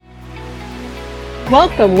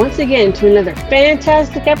Welcome once again to another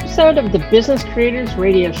fantastic episode of the Business Creators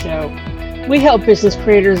Radio Show. We help business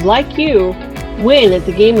creators like you win at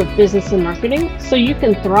the game of business and marketing so you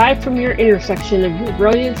can thrive from your intersection of your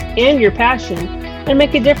brilliance and your passion and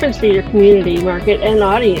make a difference for your community, market, and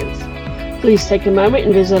audience. Please take a moment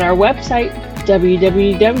and visit our website,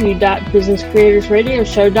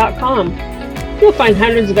 www.businesscreatorsradioshow.com. You'll find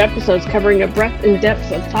hundreds of episodes covering a breadth and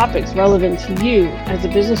depth of topics relevant to you as a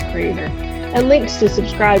business creator, and links to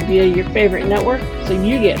subscribe via your favorite network so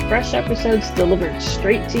you get fresh episodes delivered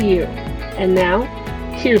straight to you. And now,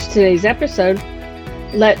 here's today's episode.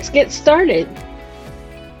 Let's get started.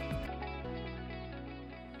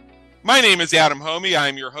 My name is Adam Homey.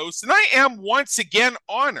 I'm your host, and I am once again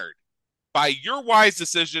honored by your wise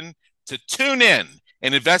decision to tune in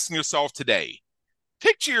and invest in yourself today.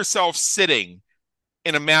 Picture yourself sitting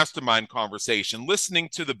in a mastermind conversation, listening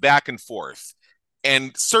to the back and forth,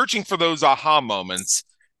 and searching for those aha moments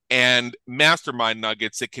and mastermind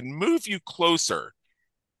nuggets that can move you closer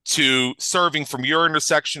to serving from your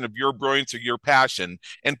intersection of your brilliance or your passion,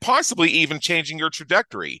 and possibly even changing your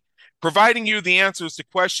trajectory, providing you the answers to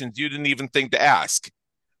questions you didn't even think to ask.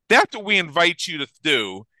 That's what we invite you to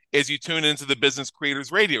do as you tune into the Business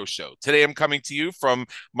Creators Radio Show. Today, I'm coming to you from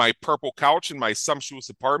my purple couch in my sumptuous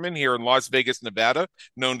apartment here in Las Vegas, Nevada,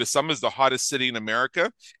 known to some as the hottest city in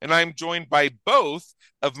America. And I'm joined by both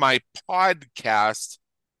of my podcast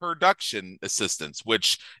production assistants,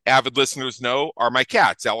 which avid listeners know are my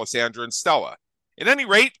cats, Alessandra and Stella. At any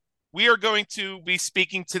rate, we are going to be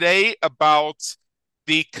speaking today about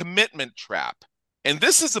the commitment trap. And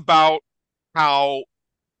this is about how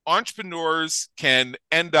entrepreneurs can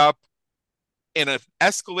end up in an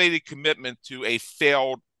escalated commitment to a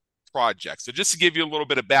failed project. So just to give you a little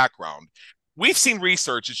bit of background, we've seen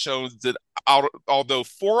research that shows that although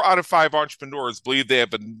 4 out of 5 entrepreneurs believe they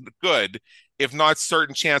have a good, if not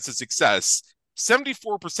certain chance of success,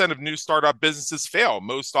 74% of new startup businesses fail,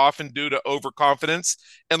 most often due to overconfidence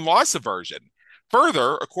and loss aversion.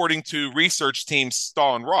 Further, according to research teams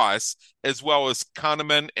Stahl and Ross, as well as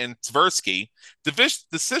Kahneman and Tversky,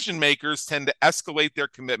 decision makers tend to escalate their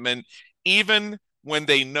commitment even when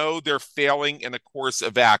they know they're failing in a course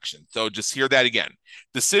of action. So just hear that again.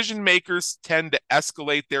 Decision makers tend to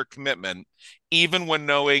escalate their commitment even when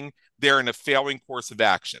knowing they're in a failing course of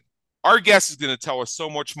action. Our guest is going to tell us so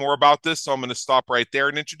much more about this, so I'm going to stop right there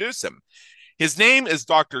and introduce him. His name is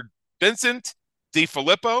Dr. Vincent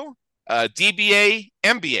deFilippo. DBA,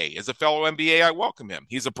 MBA. As a fellow MBA, I welcome him.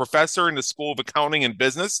 He's a professor in the School of Accounting and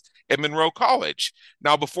Business at Monroe College.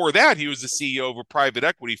 Now, before that, he was the CEO of a private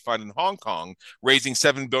equity fund in Hong Kong, raising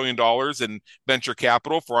 $7 billion in venture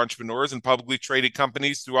capital for entrepreneurs and publicly traded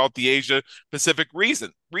companies throughout the Asia-Pacific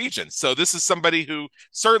region. So this is somebody who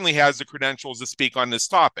certainly has the credentials to speak on this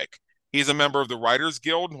topic. He's a member of the Writers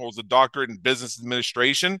Guild and holds a doctorate in business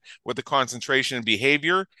administration with a concentration in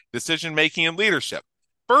behavior, decision-making, and leadership.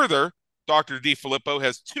 Further, Dr. deFilippo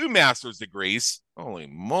has 2 master's degrees, holy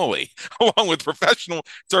moly, along with professional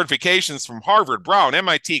certifications from Harvard, Brown,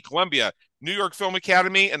 MIT, Columbia, New York Film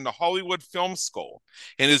Academy, and the Hollywood Film School.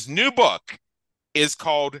 And his new book is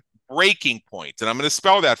called Breaking Point, and I'm going to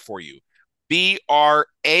spell that for you. B-R-A-K-I-N-G,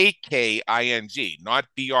 not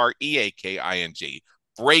B-R-E-A-K-I-N-G.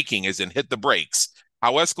 Breaking as in hit the brakes.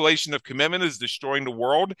 How escalation of commitment is destroying the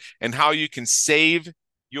world and how you can save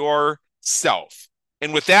yourself.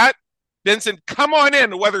 And with that, Vincent, come on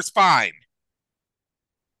in. The weather's fine.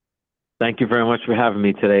 Thank you very much for having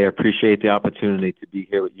me today. I appreciate the opportunity to be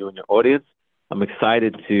here with you and your audience. I'm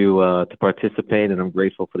excited to participate, and I'm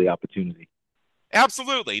grateful for the opportunity.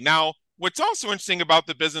 Absolutely. Now, what's also interesting about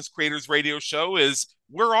the Business Creators Radio Show is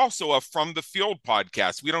we're also a From the Field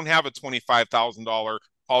podcast. We don't have a $25,000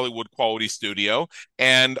 Hollywood quality studio,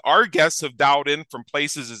 and our guests have dialed in from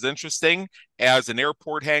places as interesting as an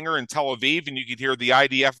airport hangar in Tel Aviv, and you could hear the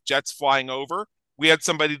IDF jets flying over. We had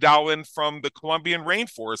somebody dial in from the Colombian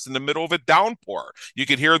rainforest in the middle of a downpour. You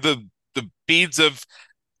could hear the beads of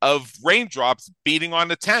raindrops beating on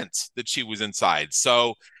the tent that she was inside.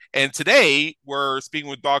 So, and today we're speaking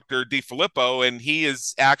with Dr. deFilippo, and he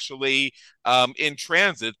is actually in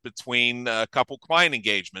transit between a couple client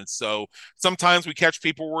engagements. So sometimes we catch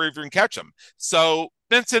people where we even catch them. So,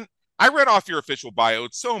 Vincent, I read off your official bio.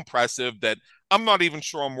 It's so impressive that I'm not even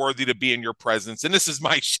sure I'm worthy to be in your presence, and this is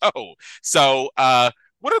my show. So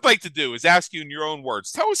what I'd like to do is ask you in your own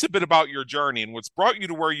words, tell us a bit about your journey and what's brought you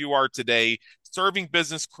to where you are today, serving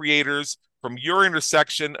business creators from your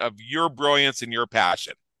intersection of your brilliance and your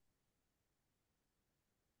passion.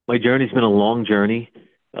 My journey's been a long journey,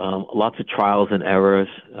 lots of trials and errors,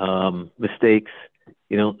 mistakes,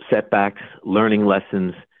 setbacks, learning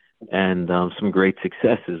lessons. and some great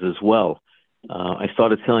successes as well. I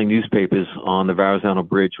started selling newspapers on the Verrazano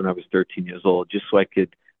Bridge when I was 13 years old, just so I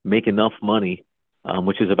could make enough money,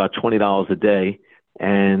 which is about $20 a day.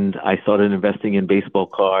 And I started investing in baseball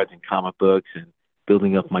cards and comic books and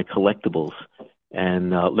building up my collectibles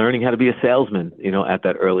and learning how to be a salesman, at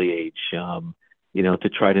that early age, to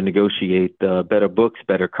try to negotiate better books,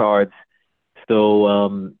 better cards.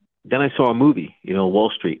 So then I saw a movie,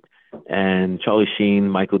 Wall Street, and Charlie Sheen,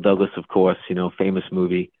 Michael Douglas, of course, famous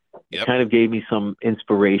movie. It Yep. kind of gave me some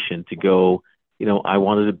inspiration to go, I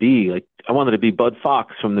wanted to be Bud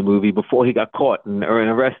Fox from the movie before he got caught and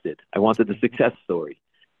arrested. I wanted the success story.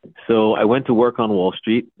 So I went to work on Wall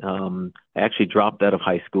Street. I actually dropped out of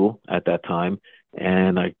high school at that time,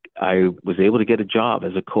 and I was able to get a job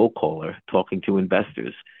as a cold caller, talking to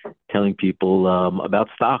investors, telling people about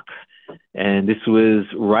stocks. And this was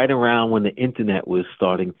right around when the internet was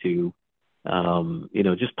starting to,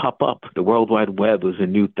 just pop up. The World Wide Web was a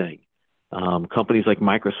new thing. Companies like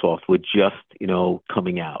Microsoft were just,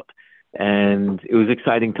 coming out. And it was an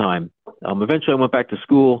exciting time. Eventually, I went back to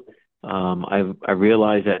school. I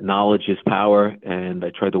realized that knowledge is power, and I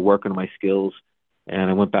tried to work on my skills. And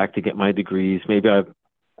I went back to get my degrees. Maybe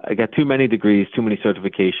I got too many degrees, too many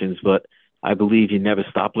certifications, but I believe you never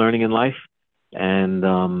stop learning in life. And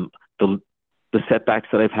the setbacks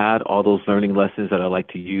that I've had, all those learning lessons that I like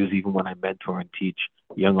to use, even when I mentor and teach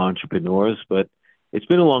young entrepreneurs. But it's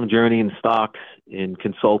been a long journey in stocks, in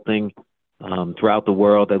consulting, throughout the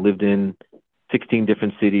world. I lived in 16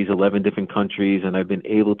 different cities, 11 different countries, and I've been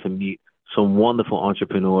able to meet some wonderful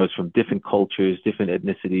entrepreneurs from different cultures, different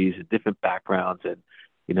ethnicities, different backgrounds. And,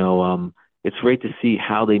 it's great to see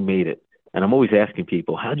how they made it. And I'm always asking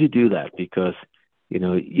people, how'd you do that? Because, you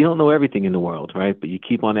don't know everything in the world, right? But you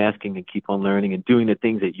keep on asking and keep on learning and doing the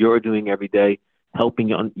things that you're doing every day, helping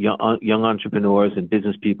young entrepreneurs and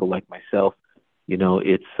business people like myself.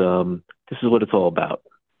 It's this is what it's all about.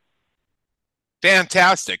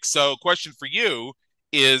 Fantastic. So, question for you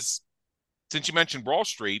is, since you mentioned Wall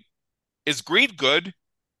Street, is greed good?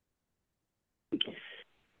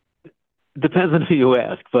 Depends on who you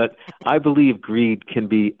ask, but I believe greed can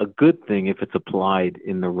be a good thing if it's applied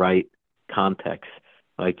in the right context.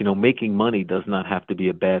 Like, making money does not have to be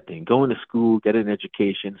a bad thing. Going to school, getting an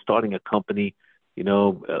education, starting a company,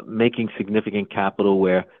 making significant capital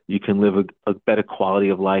where you can live a better quality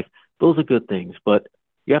of life. Those are good things, but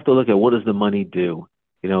you have to look at, what does the money do?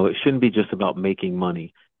 It shouldn't be just about making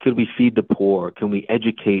money. Could we feed the poor? Can we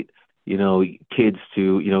educate, kids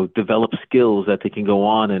to, develop skills that they can go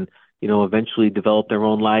on and, eventually develop their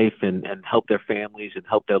own life and help their families and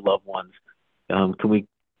help their loved ones? Can we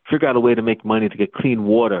figure out a way to make money to get clean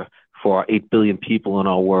water for our 8 billion people in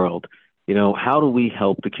our world? How do we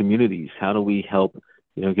help the communities? How do we help,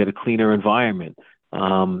 get a cleaner environment?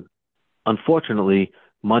 Unfortunately,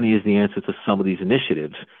 money is the answer to some of these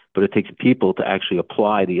initiatives, but it takes people to actually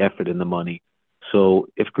apply the effort and the money. So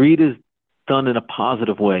if greed is done in a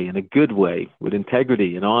positive way, in a good way, with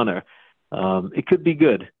integrity and honor, it could be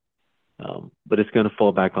good. But it's going to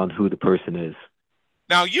fall back on who the person is.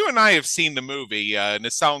 Now, you and I have seen the movie, and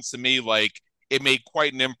it sounds to me like it made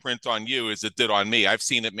quite an imprint on you as it did on me. I've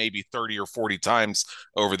seen it maybe 30 or 40 times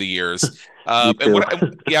over the years. Me too.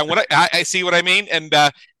 I see what I mean. And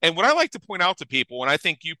what I like to point out to people, and I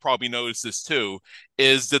think you probably noticed this too,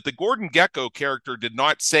 is that the Gordon Gekko character did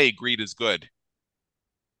not say greed is good.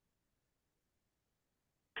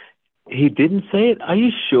 He didn't say it? Are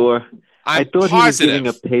you sure? I I'm thought he was giving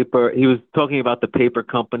a positive. paper. He was talking about the paper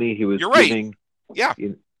company. He was You're right. giving. Yeah.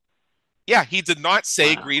 Yeah, he did not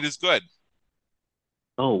say Wow. greed is good.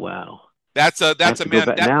 Oh, wow. That's I have a to go man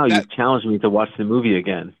back. Now you've challenged me to watch the movie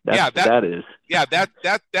again. yeah, That is.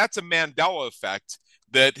 that's a Mandela effect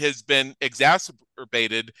that has been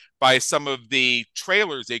exacerbated by some of the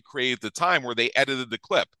trailers they created at the time where they edited the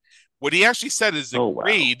clip. What he actually said is Oh, wow.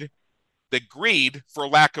 the greed, for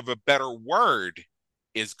lack of a better word,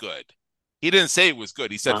 is good. He didn't say it was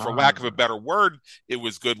good. He said, for lack of a Ah. better word, it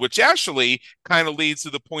was good, which actually kind of leads to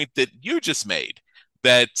the point that you just made,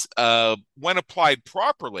 that when applied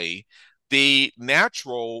properly, the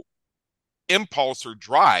natural impulse or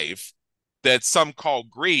drive that some call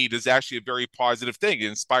greed is actually a very positive thing. It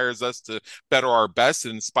inspires us to better our best. It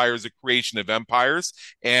inspires the creation of empires.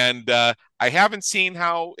 And I haven't seen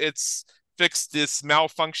how it's fixed this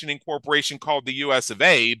malfunctioning corporation called the US of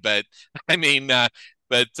A, but I mean,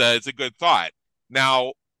 it's a good thought.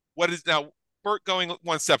 Now, Bert, going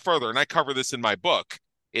one step further, and I cover this in my book,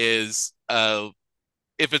 is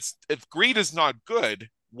if greed is not good,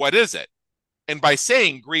 what is it? And by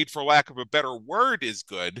saying greed, for lack of a better word, is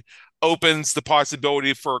good, opens the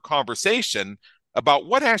possibility for a conversation. about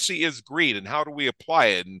what actually is greed and how do we apply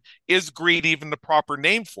it, and is greed even the proper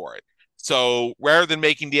name for it. So rather than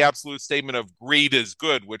making the absolute statement of greed is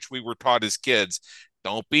good, which we were taught as kids,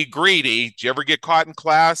 don't be greedy. Did you ever get caught in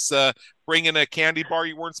class bringing a candy bar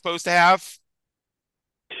you weren't supposed to have?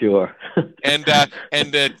 Sure. And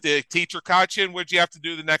the teacher caught you, and what'd you have to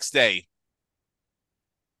do the next day?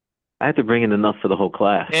 I had to bring in enough for the whole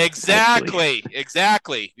class, actually.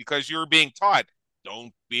 Exactly, because you're being taught,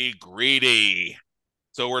 don't be greedy.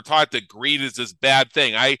 So we're taught that greed is this bad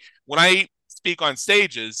thing. When I speak on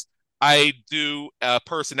stages, I do a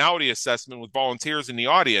personality assessment with volunteers in the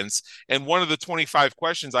audience, and one of the 25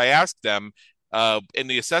 questions I ask them in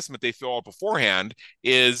the assessment they fill out beforehand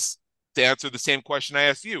is to answer the same question I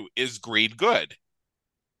asked you: is greed good?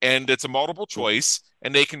 And it's a multiple choice,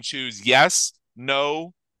 and they can choose yes,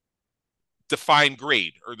 no, define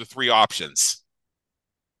greed, or the three options.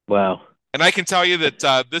 Wow. And I can tell you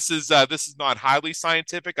that this is not highly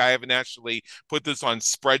scientific. I haven't actually put this on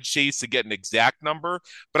spreadsheets to get an exact number,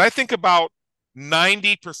 but I think about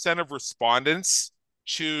 90% of respondents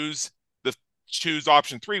choose the choose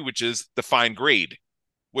option three, which is define greed,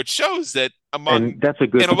 which shows that among And that's a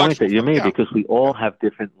good point that intellectuals, you made, yeah, because we all have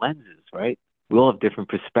different lenses, right? We all have different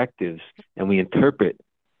perspectives, and we interpret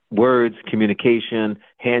words, communication,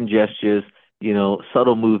 hand gestures,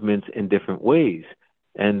 subtle movements in different ways.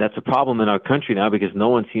 And that's a problem in our country now, because no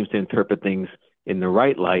one seems to interpret things in the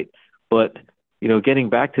right light. But, getting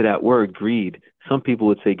back to that word, greed, some people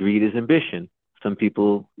would say greed is ambition. Some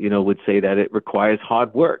people, would say that it requires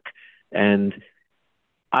hard work. And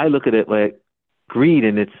I look at it like greed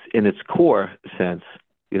in its core sense,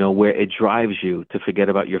 where it drives you to forget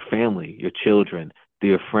about your family, your children,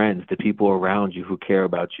 your friends, the people around you who care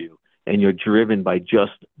about you, and you're driven by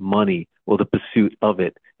just money or the pursuit of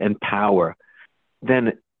it and power,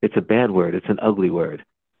 then it's a bad word. It's an ugly word.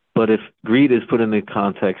 But if greed is put in the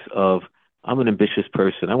context of, I'm an ambitious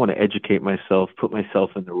person, I want to educate myself, put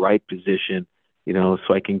myself in the right position,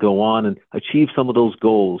 so I can go on and achieve some of those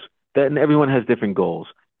goals. And everyone has different goals.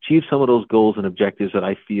 Achieve some of those goals and objectives that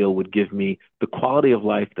I feel would give me the quality of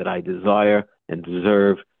life that I desire and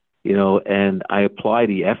deserve, and I apply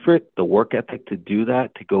the effort, the work ethic to do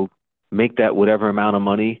that, to go make that whatever amount of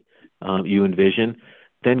money you envision,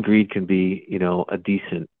 then greed can be, a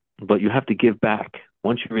decent, but you have to give back.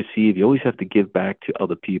 Once you receive, you always have to give back to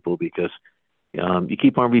other people, because you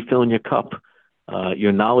keep on refilling your cup,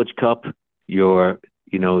 your knowledge cup, your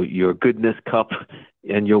goodness cup,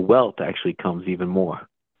 and your wealth actually comes even more.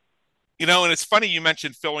 And it's funny you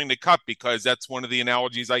mentioned filling the cup, because that's one of the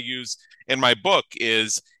analogies I use in my book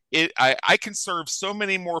is I can serve so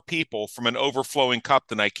many more people from an overflowing cup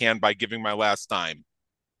than I can by giving my last dime.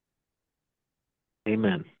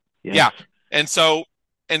 Amen. Yes. Yeah. And so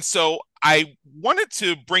I wanted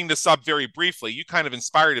to bring this up very briefly. You kind of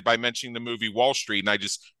inspired it by mentioning the movie Wall Street, and I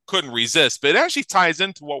just couldn't resist. But it actually ties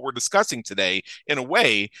into what we're discussing today in a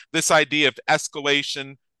way, this idea of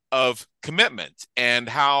escalation of commitment, and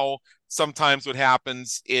how sometimes what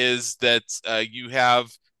happens is that you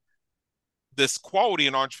have this quality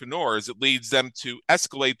in entrepreneurs. It leads them to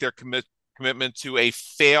escalate their commitment to a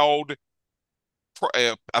failed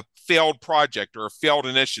project or a failed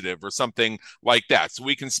initiative or something like that. So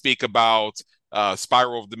we can speak about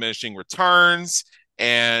spiral of diminishing returns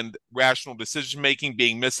and rational decision making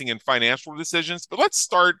being missing in financial decisions. But let's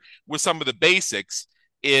start with some of the basics.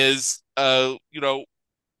 Let's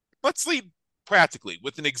lead practically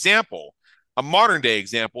with an example, a modern day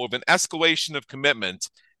example of an escalation of commitment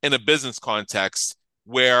in a business context,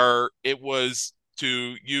 where it was,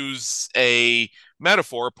 to use a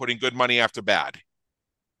metaphor, putting good money after bad.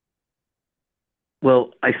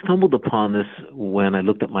 Well, I stumbled upon this when I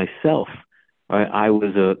looked at myself. I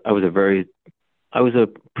was a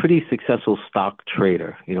pretty successful stock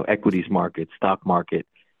trader, equities market, stock market.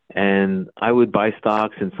 And I would buy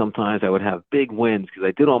stocks, and sometimes I would have big wins because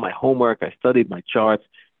I did all my homework. I studied my charts.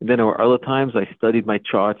 And then there were other times I studied my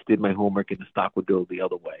charts, did my homework, and the stock would go the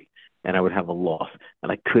other way, and I would have a loss.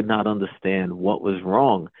 And I could not understand what was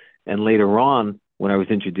wrong. And later on, when I was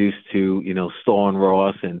introduced to, Stahl and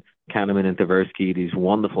Ross and Kahneman and Tversky, these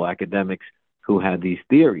wonderful academics who had these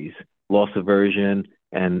theories, loss aversion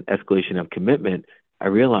and escalation of commitment, I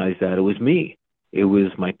realized that it was me. It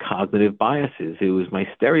was my cognitive biases. It was my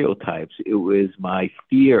stereotypes. It was my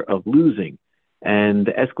fear of losing. And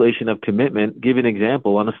the escalation of commitment, give an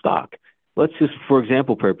example on a stock. Let's just, for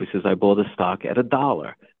example purposes, I bought a stock at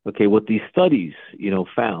 $1. Okay, what these studies,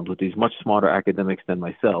 found, with these much smarter academics than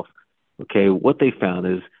myself, okay, what they found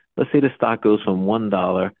is, let's say the stock goes from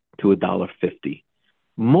 $1 to $1.50.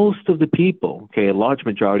 Most of the people, okay, a large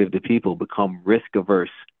majority of the people become risk averse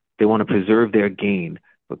They want to preserve their gain,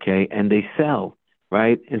 okay? And they sell,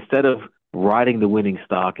 right? Instead of riding the winning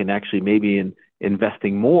stock and actually maybe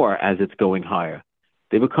investing more as it's going higher.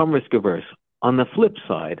 They become risk averse. On the flip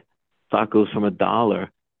side, stock goes from $1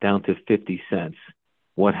 down to 50 cents.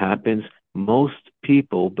 What happens? Most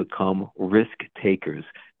people become risk takers.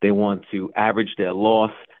 They want to average their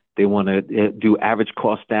loss. They want to do average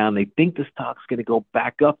cost down. They think the stock's going to go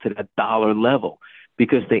back up to that dollar level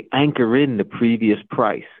because they anchor in the previous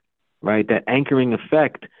price, right? That anchoring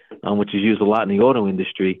effect, which is used a lot in the auto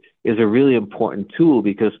industry, is a really important tool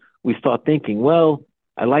because we start thinking, well,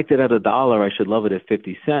 I liked it at $1. I should love it at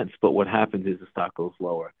 50 cents. But what happens is the stock goes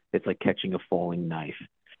lower. It's like catching a falling knife.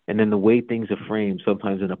 And then the way things are framed,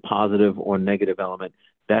 sometimes in a positive or negative element,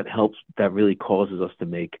 that really causes us to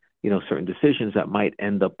make, certain decisions that might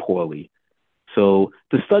end up poorly. So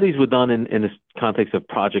the studies were done in the context of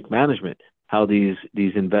project management, how these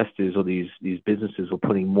investors or these businesses were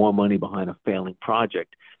putting more money behind a failing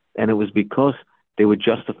project. And it was because they were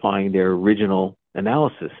justifying their original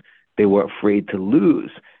analysis. They were afraid to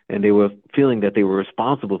lose, and they were feeling that they were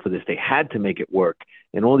responsible for this. They had to make it work.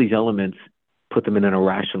 And all these elements put them in an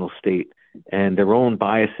irrational state, and their own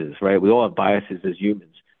biases, right? We all have biases as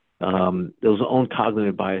humans. Those own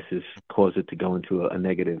cognitive biases cause it to go into a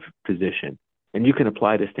negative position. And you can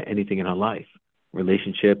apply this to anything in our life: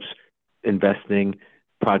 relationships, investing,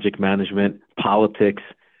 project management, politics.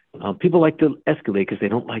 People like to escalate because they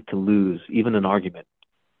don't like to lose, even an argument.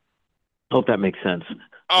 Hope that makes sense.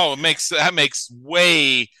 Oh, that makes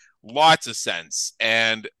lots of sense.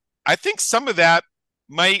 And I think some of that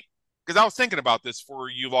might, because I was thinking about this before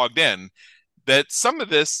you logged in, that some of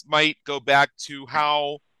this might go back to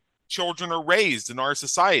how children are raised in our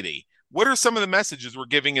society. What are some of the messages we're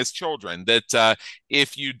giving as children? That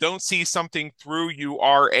if you don't see something through, you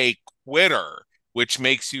are a quitter, which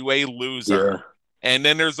makes you a loser. Yeah. And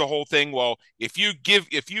then there's the whole thing, well, if you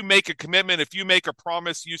make a commitment, if you make a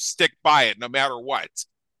promise, you stick by it no matter what.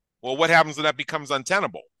 Well, what happens when that becomes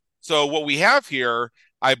untenable? So what we have here,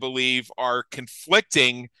 I believe, are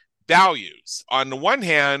conflicting values. On the one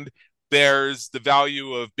hand, there's the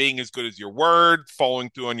value of being as good as your word,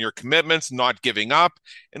 following through on your commitments, not giving up.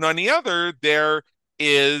 And on the other, there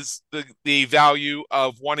is the value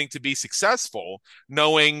of wanting to be successful,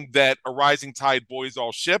 knowing that a rising tide buoys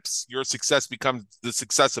all ships. Your success becomes the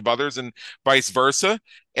success of others and vice versa.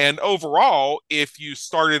 And overall, if you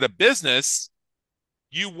started a business,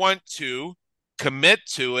 you want to commit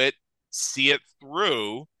to it, see it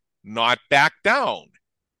through, not back down.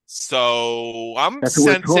 So I'm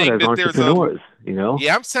sensing that there's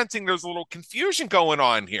I'm sensing there's a little confusion going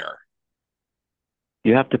on here.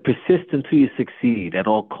 You have to persist until you succeed at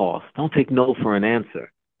all costs. Don't take no for an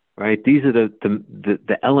answer, right? These are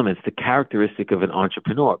the elements, the characteristic of an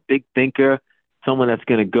entrepreneur. Big thinker, someone that's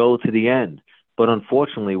going to go to the end. But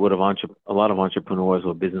unfortunately, what a lot of entrepreneurs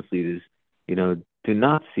or business leaders, do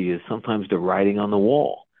not see is sometimes the writing on the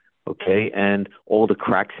wall, okay? And all the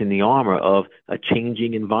cracks in the armor of a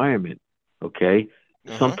changing environment, okay?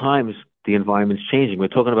 Uh-huh. Sometimes the environment's changing. We're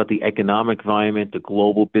talking about the economic environment, the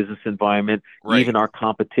global business environment, right, even our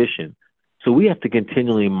competition. So we have to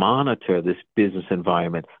continually monitor this business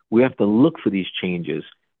environment. We have to look for these changes.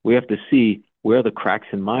 We have to see where are the cracks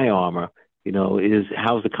in my armor,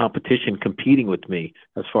 how's the competition competing with me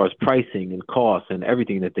as far as pricing and costs and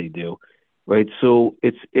everything that they do, right? So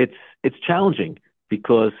it's challenging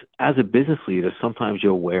because as a business leader, sometimes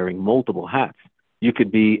you're wearing multiple hats. You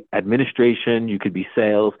could be administration, you could be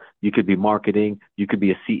sales, you could be marketing, you could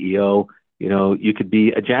be a CEO, you could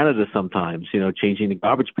be a janitor sometimes, changing the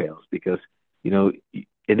garbage pails because, in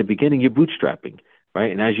the beginning you're bootstrapping,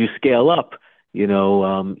 right? And as you scale up,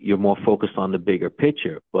 you're more focused on the bigger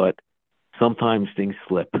picture, but sometimes things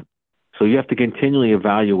slip. So you have to continually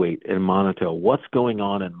evaluate and monitor what's going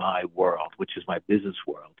on in my world, which is my business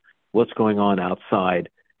world, what's going on outside.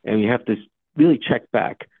 And you have to really check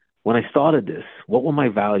back. When I started this, what were my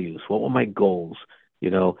values? What were my goals?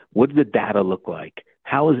 What did the data look like?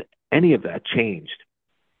 How has any of that changed?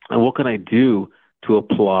 And what can I do to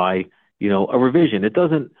apply, a revision?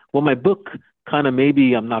 My book kind of,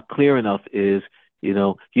 maybe I'm not clear enough is, you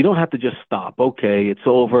don't have to just stop. Okay, it's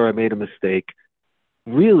over. I made a mistake.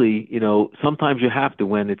 Really, sometimes you have to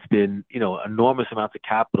when it's been, enormous amounts of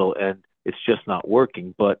capital and it's just not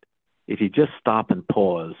working. But if you just stop and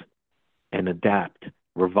pause and adapt,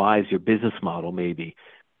 revise your business model, maybe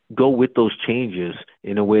go with those changes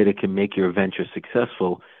in a way that can make your venture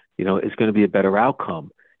successful, it's going to be a better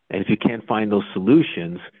outcome. And if you can't find those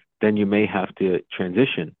solutions, then you may have to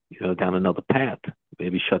transition, down another path,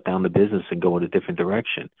 maybe shut down the business and go in a different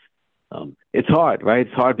direction. It's hard, right?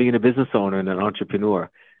 It's hard being a business owner and an entrepreneur.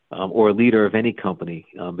 or a leader of any company,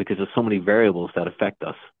 because there's so many variables that affect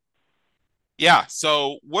us. Yeah.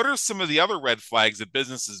 So, what are some of the other red flags that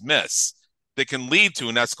businesses miss that can lead to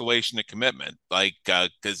an escalation of commitment? Like,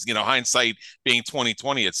 because hindsight being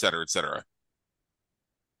 2020, et cetera, et cetera.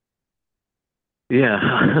 Yeah,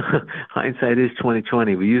 hindsight is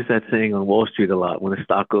 2020. We use that saying on Wall Street a lot when the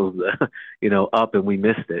stock goes, up and we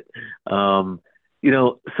missed it. Some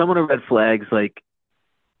of the red flags, like,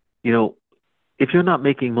 you know, if you're not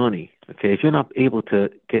making money, okay, if you're not able to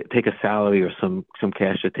take a salary or some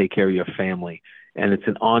cash to take care of your family, and it's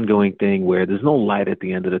an ongoing thing where there's no light at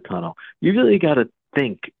the end of the tunnel, you really got to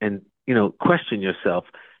think and question yourself.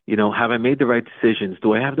 Have I made the right decisions?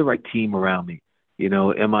 Do I have the right team around me?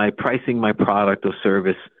 Am I pricing my product or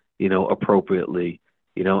service appropriately?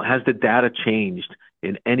 Has the data changed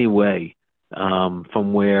in any way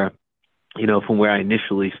from where I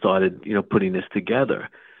initially started putting this together?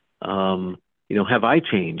 Have I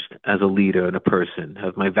changed as a leader and a person?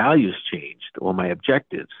 Have my values changed or my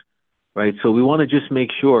objectives? Right. So we want to just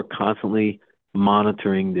make sure constantly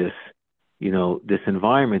monitoring this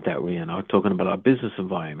environment that we're in. I'm talking about our business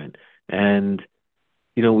environment. And,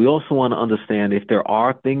 we also want to understand if there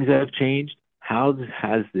are things that have changed, how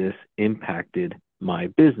has this impacted my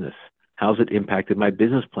business? How's it impacted my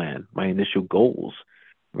business plan, my initial goals?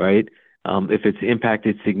 Right. If it's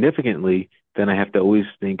impacted significantly, then I have to always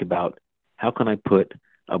think about how can I put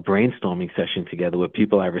a brainstorming session together with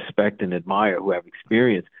people I respect and admire who have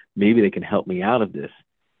experience. Maybe they can help me out of this.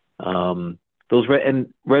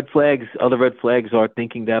 Red flags, other red flags are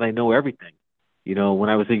thinking that I know everything. When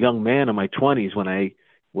I was a young man in my 20s,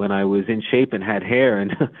 when I was in shape and had hair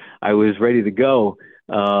and I was ready to go,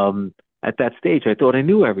 at that stage, I thought I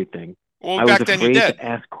knew everything. Well, I was back then you afraid did. to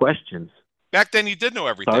ask questions. Back then you did know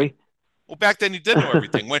everything. Sorry? Well, back then you did know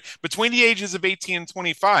everything. When between the ages of 18 and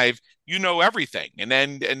 25, you know everything, and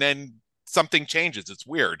then something changes. It's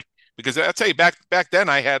weird because I'll tell you, back then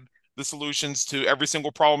I had the solutions to every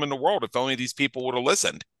single problem in the world. If only these people would have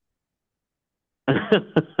listened.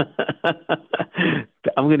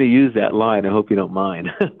 I'm going to use that line. I hope you don't mind.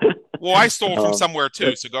 Well, I stole from somewhere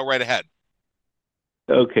too, so go right ahead.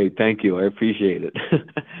 Okay, thank you. I appreciate it.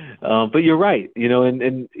 But you're right.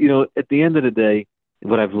 At the end of the day,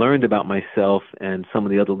 what I've learned about myself and some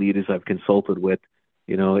of the other leaders I've consulted with,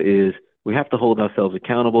 is we have to hold ourselves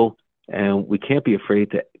accountable, and we can't be afraid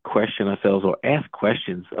to question ourselves or ask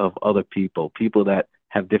questions of other people that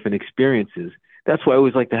have different experiences. That's why I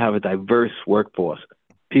always like to have a diverse workforce,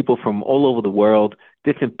 people from all over the world,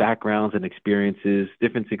 different backgrounds and experiences,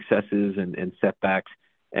 different successes and setbacks.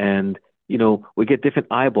 And, we get different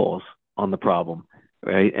eyeballs on the problem,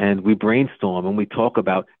 right? And we brainstorm and we talk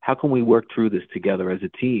about how can we work through this together as a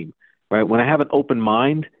team, right? When I have an open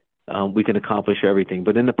mind, we can accomplish everything.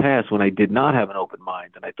 But in the past, when I did not have an open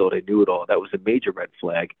mind and I thought I knew it all, that was a major red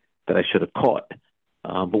flag that I should have caught.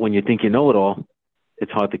 But when you think you know it all,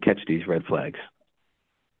 it's hard to catch these red flags.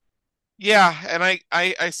 Yeah, and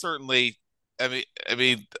I certainly, I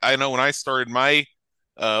know when I started my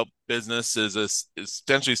business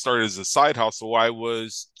essentially started as a side hustle. I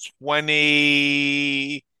was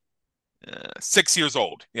 26 years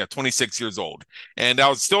old. Yeah, 26 years old, and I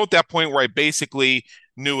was still at that point where I basically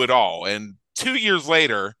knew it all. And 2 years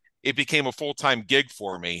later, it became a full-time gig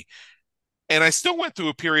for me. And I still went through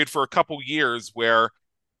a period for a couple years where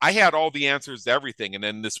I had all the answers to everything. And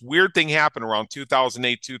then this weird thing happened around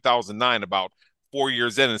 2008, 2009, about 4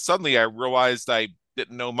 years in. And suddenly I realized I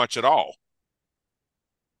didn't know much at all.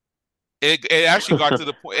 It actually got to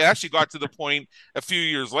the point. It actually got to the point a few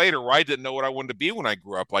years later where I didn't know what I wanted to be when I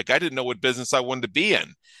grew up. Like I didn't know what business I wanted to be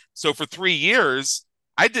in. So for 3 years,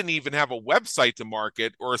 I didn't even have a website to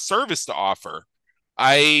market or a service to offer.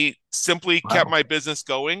 I simply kept Wow. my business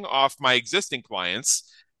going off my existing clients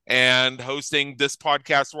and hosting this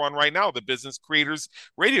podcast we're on right now, the Business Creators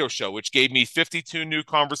Radio Show, which gave me 52 new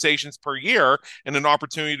conversations per year and an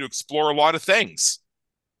opportunity to explore a lot of things.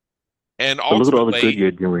 And So look at all the good ultimately,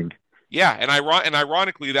 you're doing. yeah, and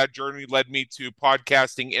ironically, that journey led me to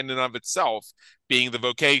podcasting in and of itself being the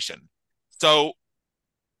vocation. So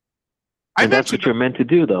I And that's what mentioned you're meant to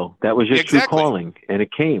do, though. That was your true exactly, calling, and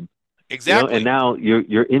it came. And exactly, now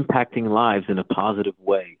you're impacting lives in a positive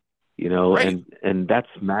way. right. And that's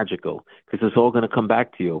magical because it's all going to come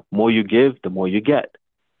back to you. More you give, the more you get.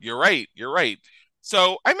 You're right. You're right.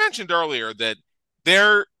 So I mentioned earlier that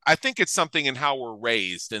I think it's something in how we're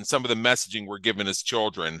raised and some of the messaging we're given as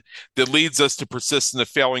children that leads us to persist in a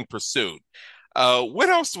failing pursuit. What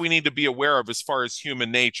else do we need to be aware of as far as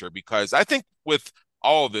human nature? Because I think with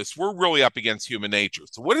all of this, we're really up against human nature.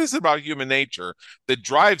 So what is it about human nature that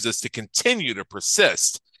drives us to continue to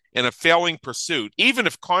persist in a failing pursuit, even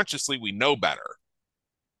if consciously we know better?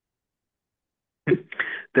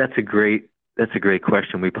 That's a great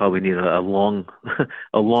question. We probably need a long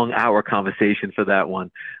a long hour conversation for that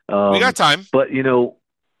one. We got time. But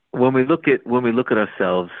when we look at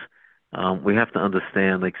ourselves, we have to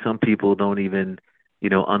understand like some people don't even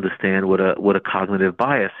understand what a cognitive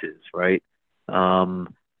bias is, right?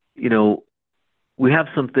 Um, you know, we have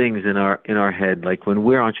some things in our head like when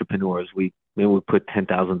we're entrepreneurs, we maybe we put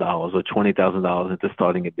 $10,000 or $20,000 into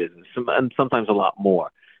starting a business, and sometimes a lot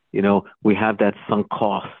more. We have that sunk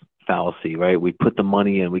cost fallacy, right? We put the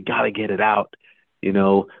money in, we got to get it out.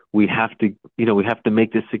 We have to, we have to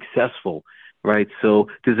make this successful, right? So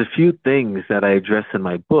there's a few things that I address in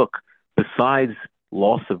my book besides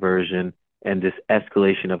loss aversion and this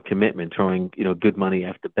escalation of commitment, throwing, good money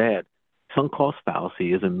after bad. Sunk cost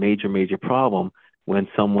fallacy is a major, major problem when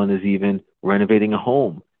someone is even renovating a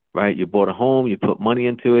home, right? You bought a home, you put money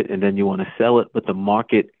into it, and then you want to sell it, but the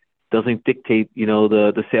market doesn't dictate,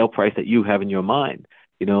 the sale price that you have in your mind.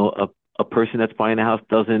 A person that's buying a house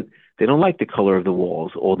they don't like the color of the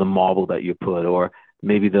walls or the marble that you put, or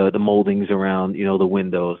maybe the moldings around, the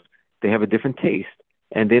windows. They have a different taste,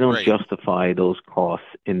 and they don't Right. justify those costs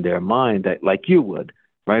in their mind that like you would,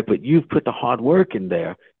 right? But you've put the hard work in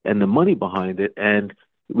there and the money behind it, and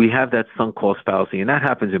we have that sunk cost fallacy, and that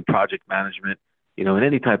happens in project management, in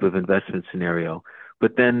any type of investment scenario.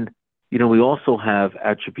 But then, we also have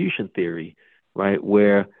attribution theory, right,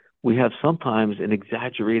 where we have sometimes an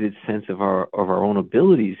exaggerated sense of our own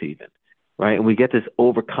abilities, even, right, and we get this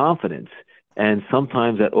overconfidence, and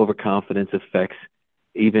sometimes that overconfidence affects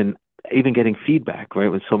even getting feedback, right,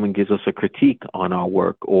 when someone gives us a critique on our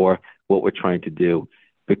work or what we're trying to do,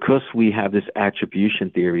 because we have this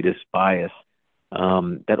attribution theory, this bias.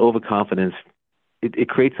 That overconfidence, it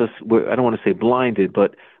creates us, I don't want to say blinded,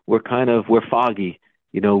 but we're foggy.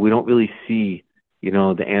 We don't really see,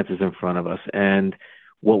 the answers in front of us. And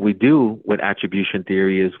what we do with attribution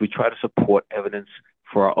theory is we try to support evidence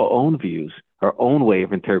for our own views, our own way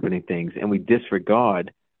of interpreting things, and we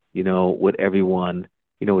disregard, what everyone's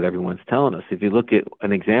telling us. If you look at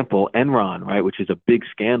an example, Enron, right, which is a big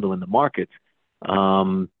scandal in the markets,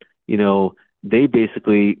 they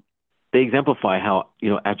basically they exemplify how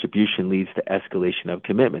attribution leads to escalation of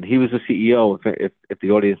commitment. He was a CEO, if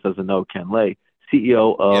the audience doesn't know, Ken Lay,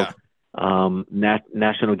 CEO of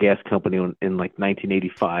National Gas Company in like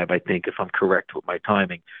 1985, I think, if I'm correct with my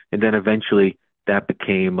timing, and then eventually that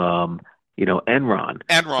became Enron.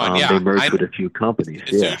 Enron, yeah. They merged with a few companies. As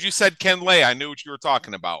soon as you said Ken Lay, I knew what you were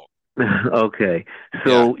talking about. Okay,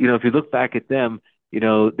 so if you look back at them,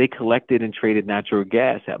 they collected and traded natural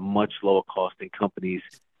gas at much lower cost than companies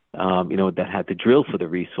that had to drill for the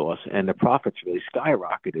resource, and the profits really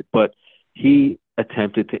skyrocketed. But he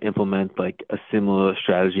attempted to implement like a similar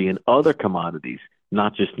strategy in other commodities,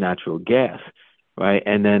 not just natural gas, right?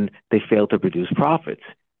 And then they failed to produce profits,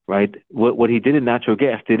 right? What he did in natural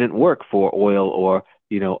gas didn't work for oil or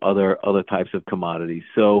other types of commodities.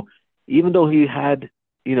 So even though he had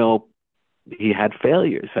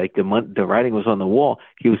failures, like the writing was on the wall,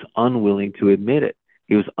 he was unwilling to admit it.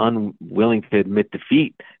 He was unwilling to admit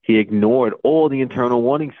defeat. He ignored all the internal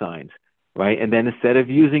warning signs, right? And then instead of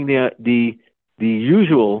using the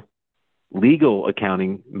usual legal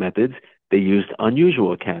accounting methods, they used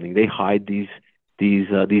unusual accounting. They hide these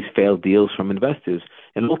failed deals from investors,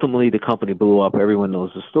 and ultimately the company blew up. Everyone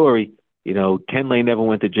knows the story. Ken Lay never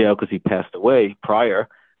went to jail because he passed away prior,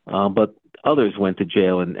 but others went to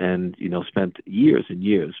jail and spent years and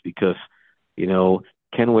years because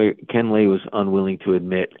Ken Lay was unwilling to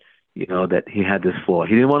admit, that he had this flaw.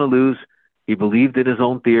 He didn't want to lose. He believed in his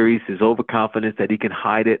own theories, his overconfidence that he can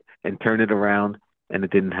hide it and turn it around, and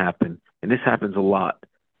it didn't happen. And this happens a lot,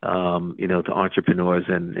 to entrepreneurs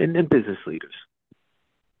and business leaders.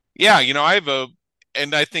 Yeah,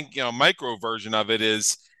 and I think, micro version of it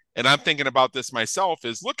is, and I'm thinking about this myself,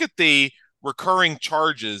 is look at the recurring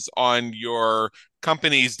charges on your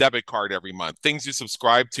company's debit card every month, things you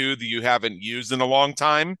subscribe to that you haven't used in a long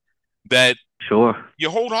time that Sure you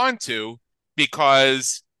hold on to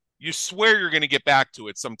because you swear you're going to get back to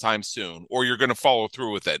it sometime soon or you're going to follow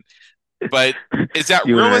through with it. But is that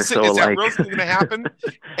realistic? So is that realistically going to happen?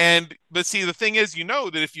 But see, the thing is,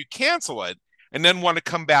 that if you cancel it and then want to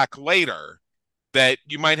come back later, that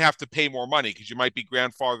you might have to pay more money because you might be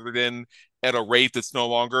grandfathered in at a rate that's no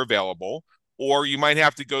longer available, or you might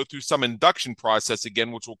have to go through some induction process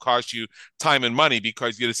again, which will cost you time and money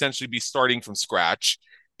because you'd essentially be starting from scratch.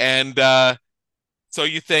 And so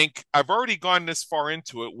you think, I've already gone this far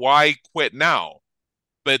into it, why quit now?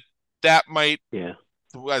 But that might,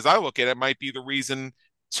 as I look at it, might be the reason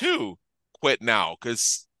to quit now,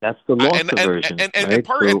 because That's the loss and and aversion, and and, and right?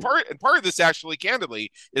 part and So part and part of this, actually,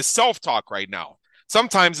 candidly, is self-talk right now.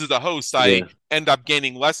 Sometimes as a host, I yeah. end up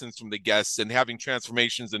gaining lessons from the guests and having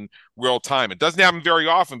transformations in real time. It doesn't happen very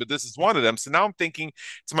often, but this is one of them. So now I'm thinking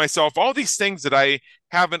to myself, all these things that I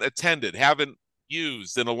haven't attended, haven't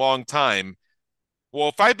used in a long time. Well,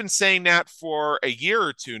 if I've been saying that for a year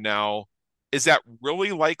or two now, is that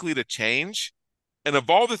really likely to change? And of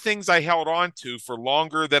all the things I held on to for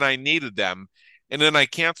longer than I needed them, and then I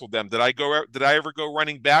canceled them, did I ever go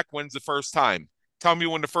running back? When's the first time? Tell me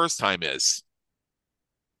when the first time is.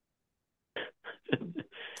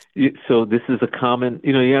 So this is a common,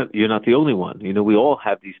 you're not the only one. We all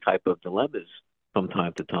have these type of dilemmas from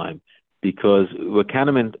time to time because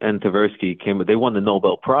Kahneman and Tversky they won the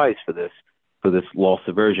Nobel Prize for this loss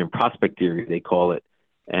aversion prospect theory, they call it.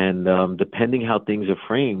 And depending how things are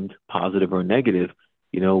framed, positive or negative,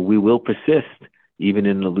 we will persist even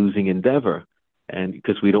in the losing endeavor. And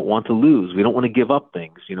because we don't want to lose, we don't want to give up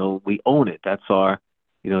things. We own it. That's our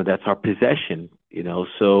possession.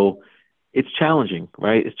 So it's challenging,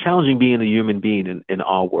 right? It's challenging being a human being in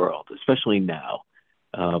our world, especially now.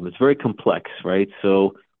 It's very complex, right?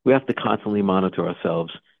 So we have to constantly monitor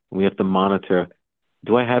ourselves. And we have to monitor,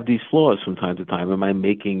 do I have these flaws from time to time? Am I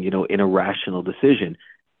making, an irrational decision?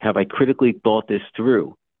 Have I critically thought this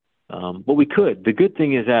through? But we could. The good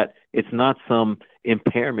thing is that it's not some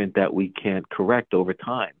impairment that we can't correct over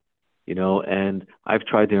time, and I've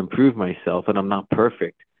tried to improve myself and I'm not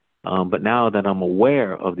perfect. But now that I'm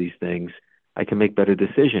aware of these things, I can make better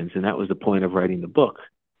decisions. And that was the point of writing the book.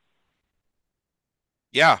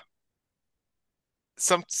 Yeah.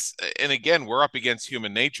 Some and again, we're up against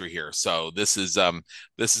human nature here. So this is a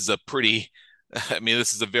pretty I mean,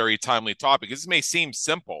 this is a very timely topic. This may seem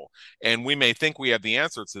simple, and we may think we have the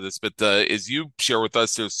answer to this, but as you share with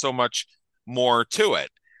us, there's so much more to it.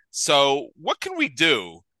 So, what can we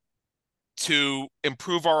do to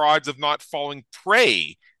improve our odds of not falling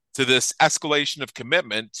prey to this escalation of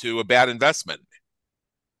commitment to a bad investment?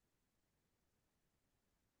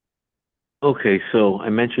 Okay, so I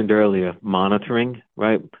mentioned earlier monitoring,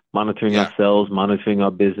 right? Monitoring Yeah, ourselves, monitoring our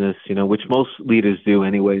business, which most leaders do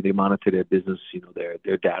anyway. They monitor their business,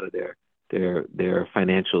 their data, their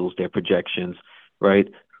financials, their projections, right?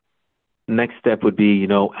 Next step would be,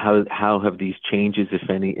 how have these changes, if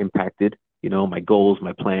any, impacted, my goals,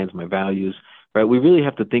 my plans, my values, right? We really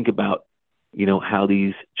have to think about, how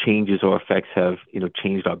these changes or effects have,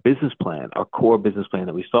 changed our business plan, our core business plan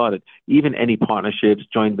that we started, even any partnerships,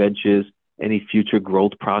 joint ventures, any future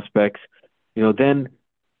growth prospects, then,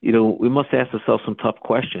 we must ask ourselves some tough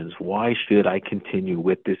questions. Why should I continue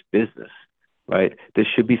with this business, right? There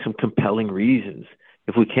should be some compelling reasons.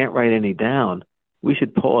 If we can't write any down, we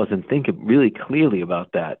should pause and think really clearly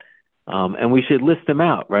about that. And we should list them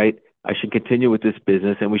out, right? I should continue with this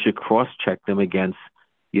business and we should cross-check them against,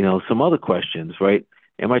 some other questions, right?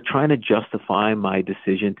 Am I trying to justify my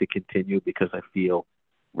decision to continue because I feel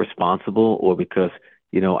responsible or because,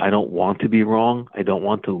 I don't want to be wrong? I don't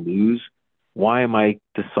want to lose. Why am I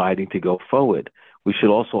deciding to go forward? We should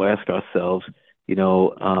also ask ourselves,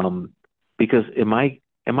 because am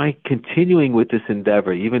I continuing with this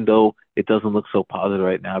endeavor, even though it doesn't look so positive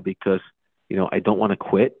right now because, I don't want to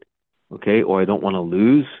quit, okay, or I don't want to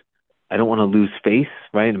lose. I don't want to lose face,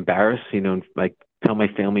 right? Embarrass, like tell my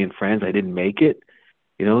family and friends I didn't make it,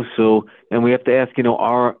 so, and we have to ask,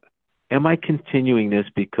 am I continuing this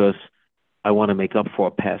because I want to make up for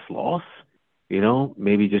a past loss,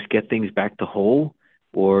 maybe just get things back to whole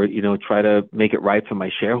or, try to make it right for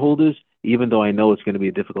my shareholders, even though I know it's going to be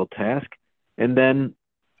a difficult task. And then,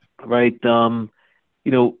 right,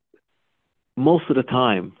 most of the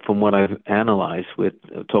time, from what I've analyzed with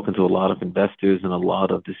talking to a lot of investors and a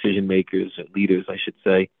lot of decision makers and leaders, I should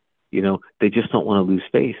say, they just don't want to lose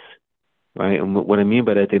face, right? And what I mean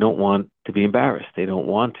by that, they don't want to be embarrassed. They don't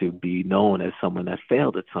want to be known as someone that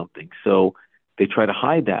failed at something. So they try to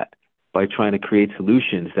hide that by trying to create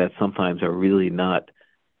solutions that sometimes are really not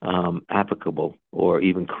applicable or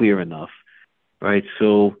even clear enough, right?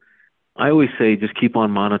 So I always say just keep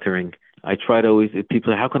on monitoring. I try to always, if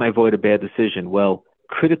people say, how can I avoid a bad decision? Well,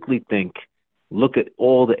 critically think, look at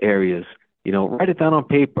all the areas, write it down on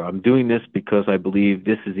paper. I'm doing this because I believe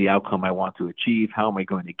this is the outcome I want to achieve. How am I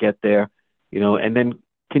going to get there? And then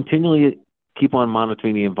continually keep on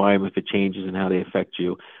monitoring the environment for changes and how they affect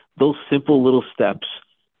you. Those simple little steps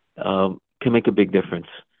can make a big difference,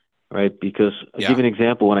 right? Because I'll give yeah, you an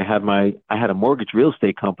example. When I had a mortgage real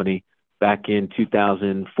estate company back in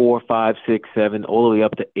 2004, 5, 6, 7, all the way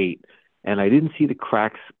up to 8. And I didn't see the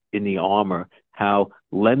cracks in the armor, how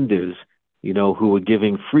lenders, who were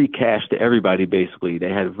giving free cash to everybody, basically, they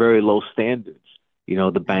had very low standards,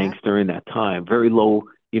 the banks during that time, very low,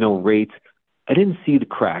 rates. I didn't see the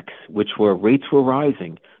cracks, which were rates were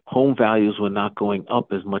rising. Home values were not going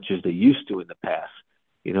up as much as they used to in the past.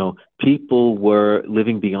 People were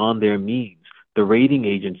living beyond their means. The rating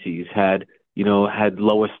agencies had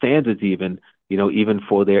lower standards even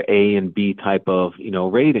for their A and B type of,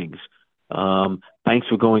 ratings.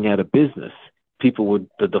 Banks were going out of business.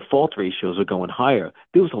 The default ratios are going higher.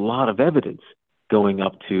 There was a lot of evidence going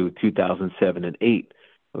up to 2007 and 8.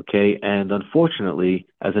 Okay. And unfortunately,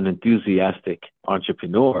 as an enthusiastic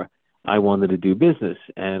entrepreneur, I wanted to do business,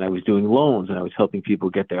 and I was doing loans, and I was helping people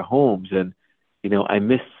get their homes. And, I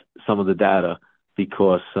missed some of the data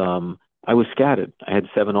because, I was scattered. I had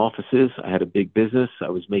 7 offices. I had a big business. I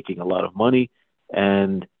was making a lot of money,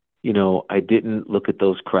 and, I didn't look at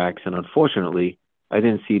those cracks. And unfortunately, I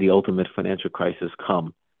didn't see the ultimate financial crisis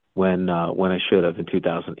come when I should have in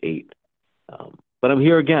 2008. But I'm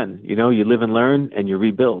here again. You live and learn, and you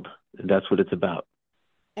rebuild, and that's what it's about.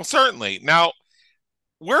 Well, certainly. Now,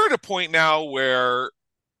 we're at a point now where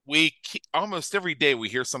almost every day we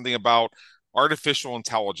hear something about artificial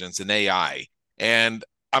intelligence and AI. And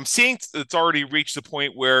I'm seeing it's already reached the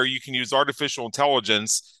point where you can use artificial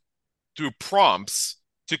intelligence through prompts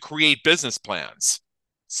to create business plans.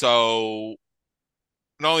 So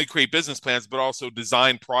not only create business plans, but also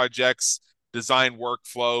design projects, design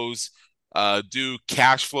workflows, do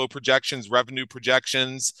cash flow projections, revenue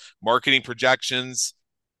projections, marketing projections,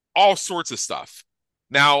 all sorts of stuff.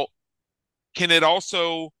 Now, can it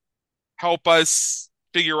also help us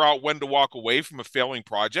figure out when to walk away from a failing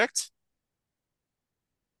project?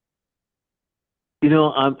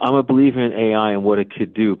 I'm a believer in AI and what it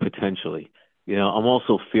could do potentially. I'm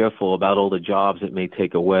also fearful about all the jobs it may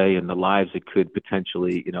take away and the lives it could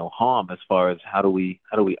potentially, harm as far as how do we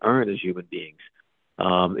earn as human beings,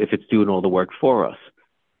 if it's doing all the work for us.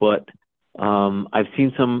 But I've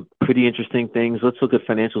seen some pretty interesting things. Let's look at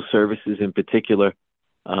financial services in particular.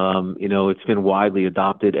 It's been widely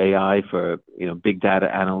adopted AI for, big data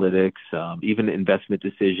analytics, even investment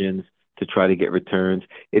decisions to try to get returns.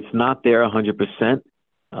 It's not there 100%,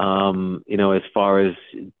 as far as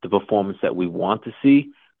the performance that we want to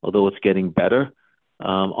see, although it's getting better.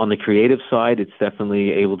 On the creative side, it's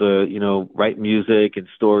definitely able to, write music and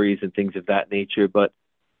stories and things of that nature. But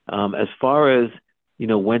as far as,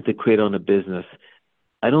 when to quit on a business,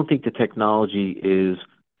 I don't think the technology is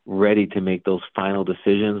ready to make those final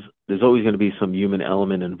decisions. There's always going to be some human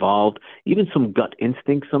element involved, even some gut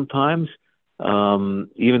instinct sometimes,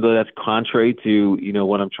 even though that's contrary to,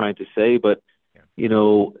 what I'm trying to say. But,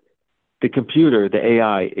 the computer, the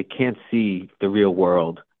AI, it can't see the real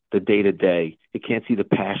world, the day-to-day. It can't see the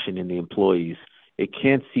passion in the employees. It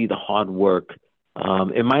can't see the hard work.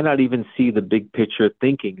 It might not even see the big picture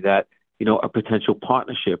thinking that, a potential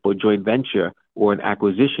partnership or joint venture or an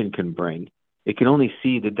acquisition can bring. It can only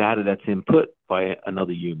see the data that's input by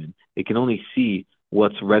another human. It can only see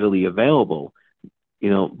what's readily available,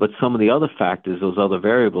 but some of the other factors, those other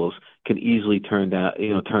variables, can easily turn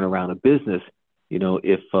around a business,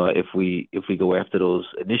 if we go after those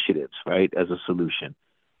initiatives, right, as a solution.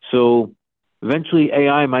 So eventually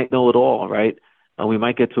AI might know it all, right? And we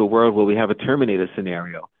might get to a world where we have a Terminator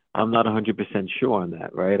scenario. I'm not 100% sure on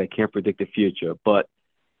that, right? I can't predict the future, but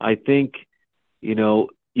I think,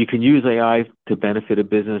 you can use AI to benefit a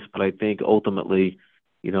business, but I think ultimately,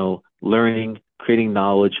 learning, creating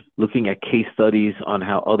knowledge, looking at case studies on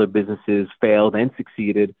how other businesses failed and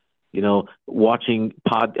succeeded, watching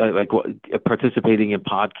participating in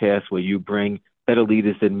podcasts where you bring better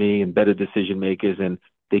leaders than me and better decision makers, and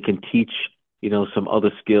they can teach, some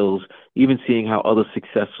other skills, even seeing how other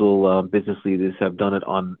successful business leaders have done it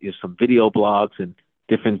on some video blogs and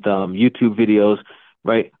different YouTube videos,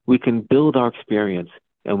 right? We can build our experience,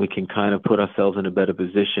 and we can kind of put ourselves in a better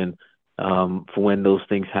position for when those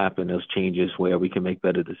things happen, those changes where we can make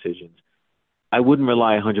better decisions. I wouldn't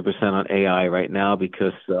rely 100% on AI right now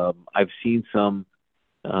because I've seen some,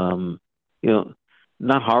 not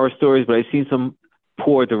horror stories, but I've seen some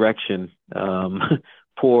poor direction,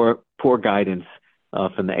 poor guidance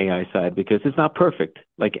from the AI side, because it's not perfect,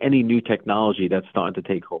 like any new technology that's starting to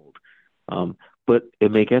take hold. But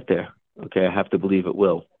it may get there. Okay, I have to believe it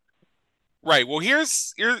will. Right. Well,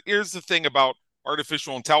 here's the thing about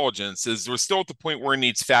artificial intelligence is we're still at the point where it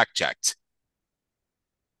needs fact checked.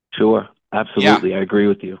 Sure, absolutely, yeah. I agree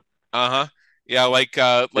with you. Uh-huh. Yeah, like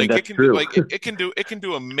it can true. do, it can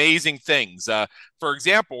do amazing things. For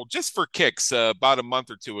example, just for kicks, about a month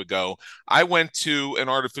or two ago, I went to an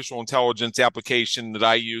artificial intelligence application that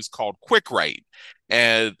I use called QuickWrite,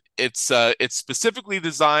 and it's specifically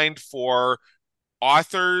designed for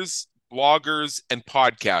authors, bloggers, and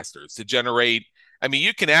podcasters to generate I mean,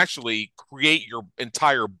 you can actually create your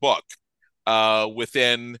entire book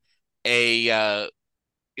within a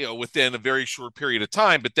within a very short period of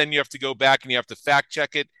time, but then you have to go back and you have to fact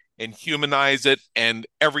check it and humanize it and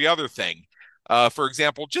every other thing. For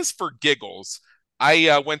example, just for giggles,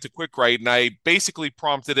 I went to QuickWrite and I basically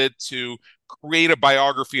prompted it to create a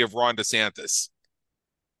biography of Ron DeSantis.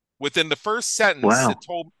 Within the first sentence, Wow. it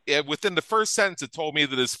told me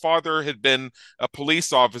that his father had been a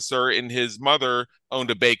police officer and his mother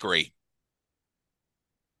owned a bakery.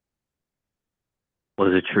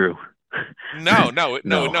 Was it true? No. No.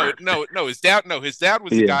 His dad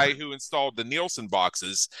was the Yeah. guy who installed the Nielsen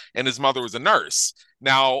boxes, and his mother was a nurse.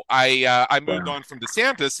 Now, I moved Wow. on from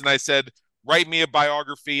DeSantis, and I said, write me a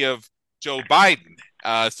biography of Joe Biden.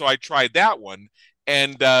 So I tried that one,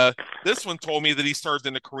 and this one told me that he served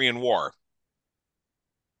in the Korean War.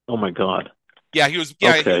 Oh my God. Yeah, he was.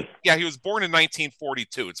 Okay. He was born in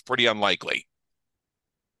 1942. It's pretty unlikely.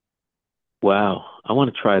 Wow. I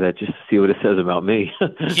want to try that just to see what it says about me.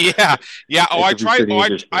 Yeah, yeah. That could be pretty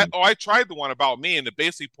interesting. I tried the one about me, and it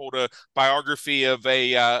basically pulled a biography of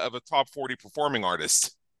a top 40 performing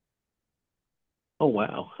artist. Oh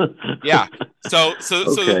wow. Yeah.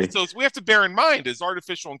 Okay. So we have to bear in mind is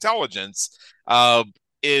artificial intelligence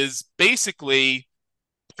is basically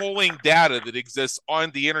pulling data that exists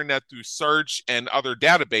on the internet through search and other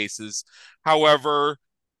databases. However,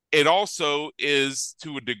 it also is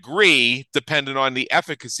to a degree dependent on the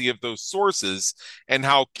efficacy of those sources and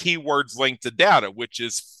how keywords link to data, which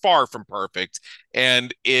is far from perfect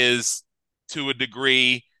and is to a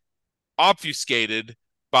degree obfuscated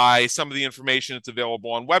by some of the information that's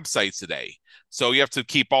available on websites today. So you have to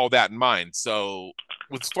keep all that in mind. So,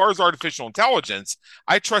 as far as artificial intelligence,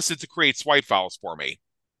 I trust it to create swipe files for me.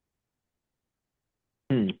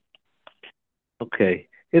 Hmm. Okay.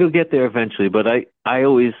 It'll get there eventually, but I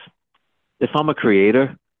always, if I'm a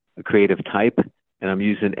creator, a creative type, and I'm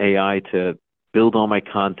using AI to build all my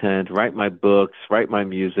content, write my books, write my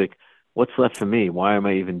music, what's left for me? Why am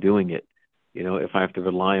I even doing it? If I have to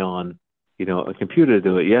rely on, a computer to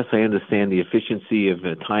do it. Yes, I understand the efficiency of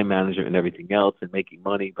a time manager and everything else and making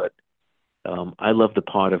money, but I love the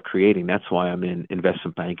part of creating. That's why I'm in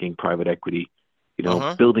investment banking, private equity, Uh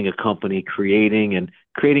huh. building a company, creating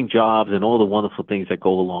jobs and all the wonderful things that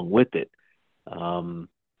go along with it. Um,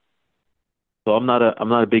 so I'm not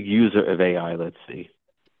a big user of AI. Let's see.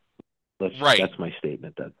 Right. That's my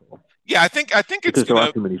statement. That's all. Yeah, I think it's Because there are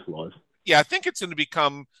gonna too many flaws. yeah, I think it's going to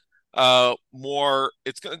become more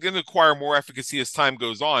it's going to acquire more efficacy as time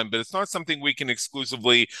goes on, but it's not something we can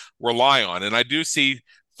exclusively rely on. And I do see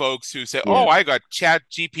folks who say, "Oh, Yeah. I got Chat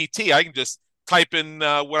GPT. I can just type in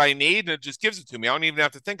what I need and it just gives it to me. I don't even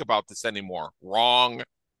have to think about this anymore." Wrong.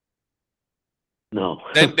 No.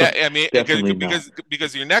 Then I mean, Definitely not.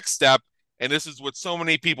 because your next step, and this is what so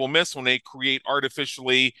many people miss when they create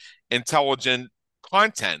artificially intelligent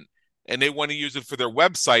content, and they want to use it for their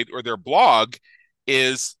website or their blog,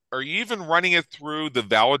 is are you even running it through the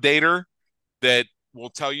validator that will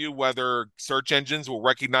tell you whether search engines will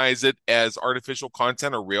recognize it as artificial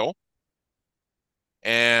content or real?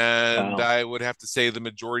 And Wow. I would have to say the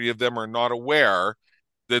majority of them are not aware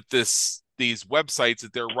that these websites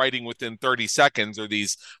that they're writing within 30 seconds or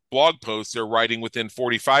these blog posts they're writing within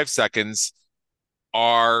 45 seconds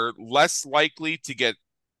are less likely to get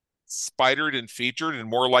spidered and featured and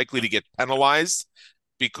more likely to get penalized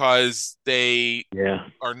because they Yeah.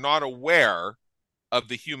 are not aware of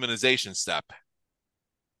the humanization step.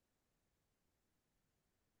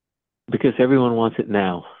 Because everyone wants it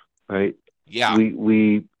now, right? Yeah,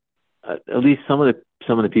 We at least some of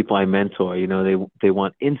the people I mentor, they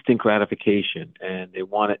want instant gratification and they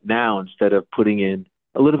want it now instead of putting in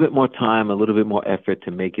a little bit more time, a little bit more effort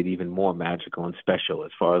to make it even more magical and special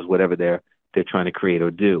as far as whatever they're trying to create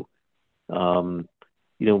or do. Um,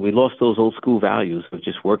 we lost those old school values of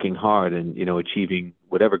just working hard and achieving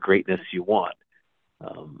whatever greatness you want.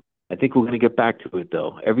 Um, I think we're going to get back to it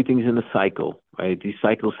though. Everything's in a cycle, right? These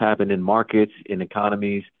cycles happen in markets, in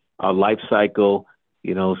economies, our life cycle,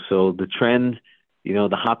 so the trend, the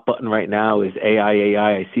hot button right now is AI,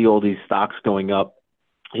 AI. I see all these stocks going up,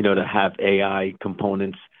 to have AI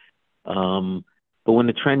components. But when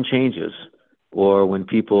the trend changes or when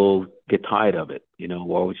people get tired of it,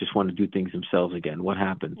 or just want to do things themselves again, what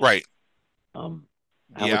happens? right. Um,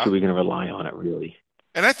 how much Yeah. are we going to rely on it really?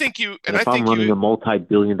 And I if I'm think running you a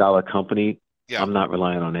multi-billion dollar company, yeah. I'm not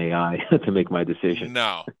relying on AI to make my decision.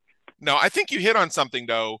 No. No, I think you hit on something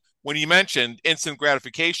though when you mentioned instant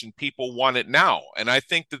gratification. People want it now, and I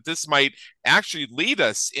think that this might actually lead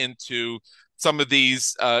us into some of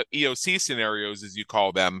these EOC scenarios, as you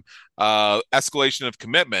call them, escalation of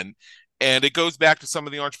commitment. And it goes back to some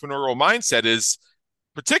of the entrepreneurial mindset is,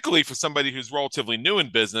 particularly for somebody who's relatively new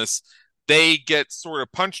in business, they get sort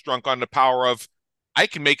of punch drunk on the power of, I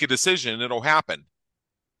can make a decision, it'll happen.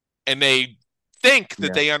 And they think that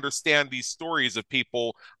Yeah. they understand these stories of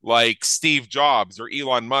people like Steve Jobs or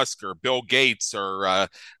Elon Musk or Bill Gates or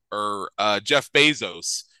Jeff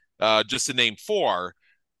Bezos, just to name four.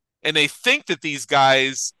 And they think that these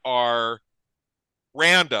guys are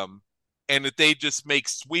random and that they just make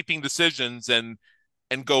sweeping decisions and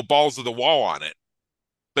go balls to the wall on it.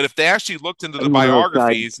 But if they actually looked into the Even those guys,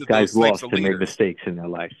 biographies of guys those types lost of and made leaders, mistakes in their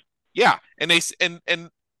life. yeah, and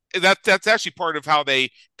that's actually part of how they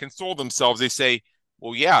console themselves. They say,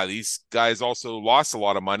 well, yeah, these guys also lost a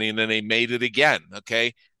lot of money and then they made it again.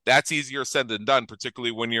 Okay, that's easier said than done,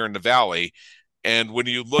 particularly when you're in the valley. And when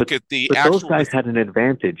you look But at the but those actual, guys had an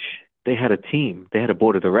advantage. They had a team. They had a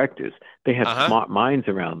board of directors. They had uh-huh, smart minds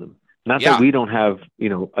around them. Not that yeah, we don't have,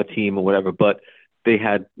 a team or whatever, but they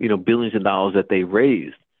had, billions of dollars that they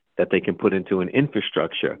raised that they can put into an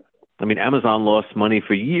infrastructure. I mean, Amazon lost money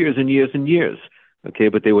for years and years and years. Okay,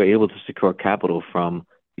 but they were able to secure capital from,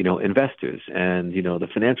 investors and, the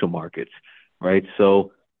financial markets, right?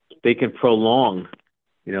 So they can prolong,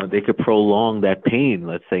 they could prolong that pain,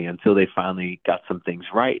 let's say, until they finally got some things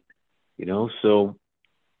right, So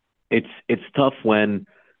it's tough when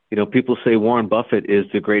people say Warren Buffett is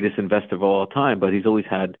the greatest investor of all time, but he's always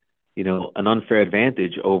had an unfair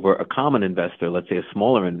advantage over a common investor, let's say a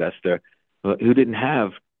smaller investor who didn't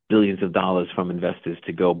have billions of dollars from investors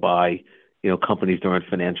to go buy companies during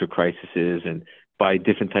financial crises and buy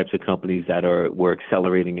different types of companies that were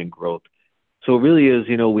accelerating in growth. So it really is,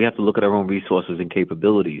 we have to look at our own resources and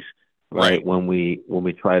capabilities, right? right, When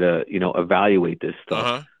we try to, evaluate this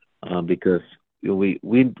stuff, uh-huh. because we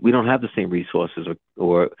don't have the same resources,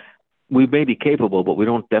 or we may be capable, but we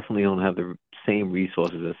definitely don't have the same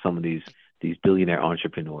resources as some of these billionaire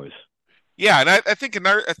entrepreneurs. Yeah, and I think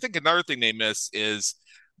another thing they miss is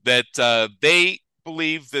that they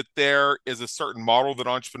believe that there is a certain model that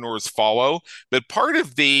entrepreneurs follow, but part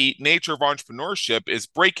of the nature of entrepreneurship is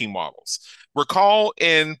breaking models. Recall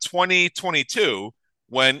in 2022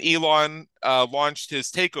 when Elon launched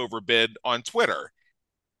his takeover bid on Twitter,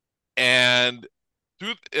 and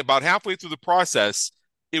through about halfway through the process,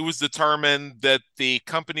 it was determined that the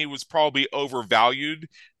company was probably overvalued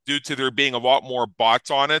due to there being a lot more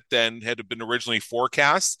bots on it than had been originally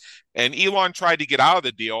forecast. And Elon tried to get out of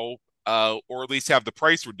the deal, or at least have the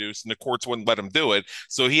price reduced, and the courts wouldn't let him do it.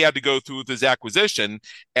 So he had to go through with his acquisition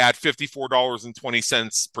at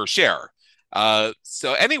 $54.20 per share.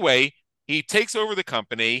 So anyway, he takes over the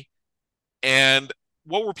company, and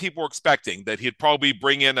what were people expecting? That he'd probably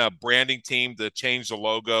bring in a branding team to change the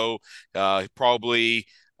logo, probably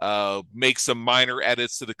make some minor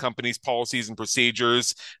edits to the company's policies and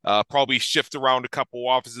procedures, probably shift around a couple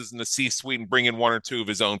offices in the C-suite and bring in one or two of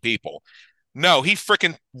his own people. No, he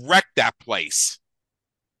freaking wrecked that place.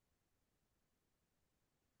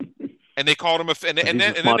 And they called him a He's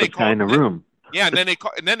the smartest guy in the room. yeah, and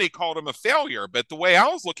then they called him a failure. But the way I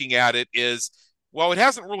was looking at it is, well, it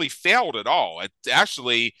hasn't really failed at all. It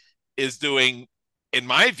actually is doing, in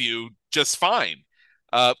my view, just fine.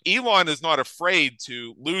 Elon is not afraid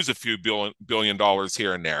to lose a few billion dollars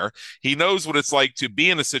here and there. He knows what it's like to be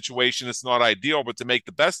in a situation that's not ideal, but to make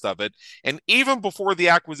the best of it. And even before the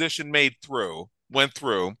acquisition went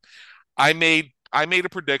through, I made a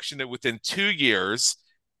prediction that within 2 years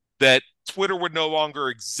that Twitter would no longer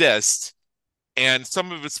exist and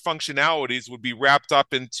some of its functionalities would be wrapped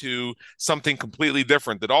up into something completely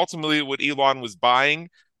different. That ultimately what Elon was buying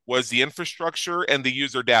was the infrastructure and the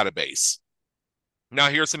user database. Now,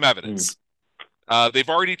 here's some Mm. evidence. They've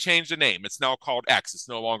already changed the name. It's now called X. It's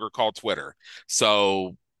no longer called Twitter.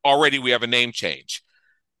 So already we have a name change.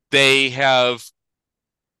 They have,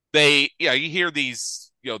 yeah, you hear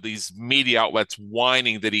these media outlets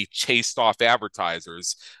whining that he chased off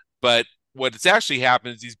advertisers, but what's actually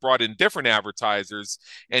happened is he's brought in different advertisers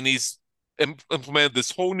and he's implemented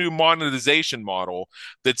this whole new monetization model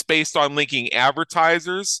that's based on linking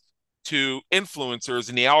advertisers to influencers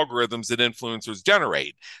and the algorithms that influencers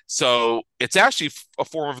generate. So it's actually a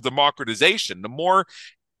form of democratization. The more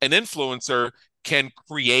an influencer can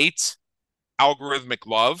create algorithmic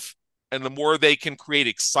love, and the more they can create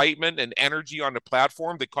excitement and energy on the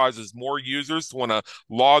platform that causes more users to want to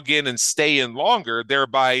log in and stay in longer,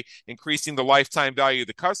 thereby increasing the lifetime value of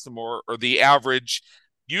the customer or the average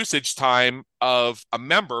usage time of a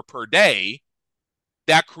member per day,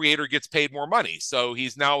 that creator gets paid more money. So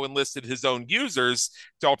he's now enlisted his own users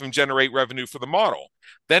to help him generate revenue for the model.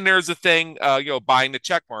 Then there's a thing, buying the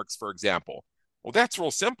check marks, for example. Well, that's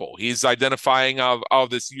real simple. He's identifying of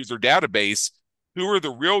this user database who are the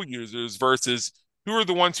real users versus who are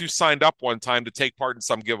the ones who signed up one time to take part in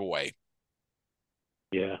some giveaway.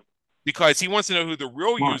 Yeah. Because he wants to know who the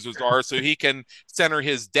real Smart. users are so he can center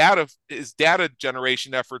his data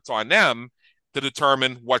generation efforts on them to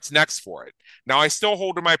determine what's next for it. Now, I still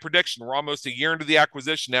hold to my prediction. We're almost a year into the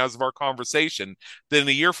acquisition as of our conversation. That in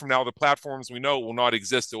a year from now, the platforms we know will not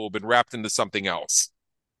exist. It will have been wrapped into something else.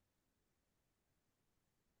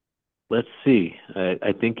 Let's see.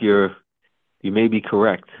 I think you may be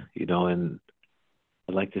correct, and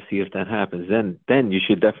I'd like to see if that happens. Then you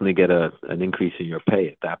should definitely get an increase in your pay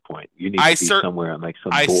at that point. You need I to be cer- somewhere on like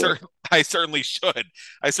some I board. cer- I certainly should.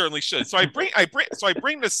 I certainly should. So I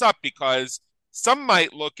bring this up because some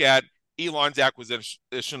might look at Elon's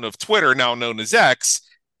acquisition of Twitter, now known as X,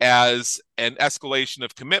 as an escalation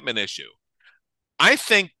of commitment issue. I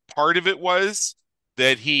think part of it was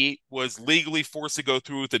that he was legally forced to go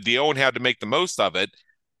through with the deal and had to make the most of it.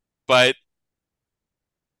 But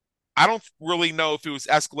I don't really know if it was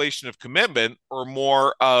escalation of commitment or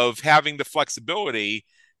more of having the flexibility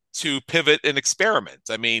to pivot and experiment.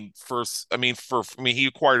 He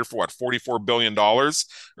acquired it for what, $44 billion or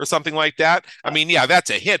something like that. I mean, yeah, that's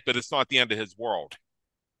a hit, but it's not the end of his world.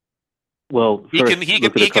 Well, He first, can he can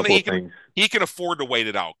look at a he can couple he of can things. he can afford to wait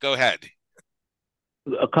it out. Go ahead.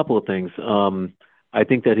 A couple of things. I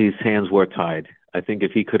think that his hands were tied. I think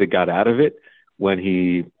if he could have got out of it when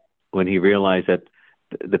he realized that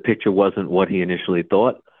the picture wasn't what he initially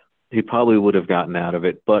thought, he probably would have gotten out of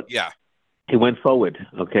it. But Yeah, he went forward,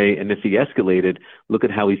 okay? And if he escalated, look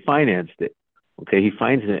at how he financed it. Okay, he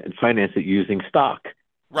financed it using stock.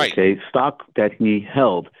 right, Okay, stock that he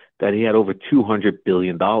held that he had over $200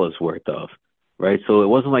 billion worth of, right? So it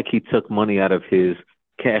wasn't like he took money out of his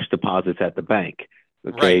cash deposits at the bank.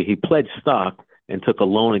 right, Okay, he pledged stock and took a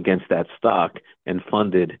loan against that stock and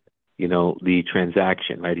funded, the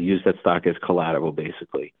transaction, right? He used that stock as collateral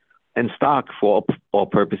basically. And stock, for all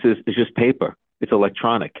purposes, is just paper. It's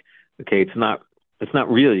electronic. Okay, it's not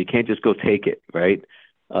real. You can't just go take it, right?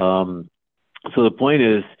 So the point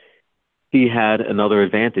is, he had another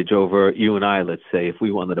advantage over you and I. Let's say if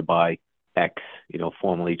we wanted to buy X,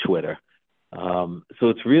 formerly Twitter. So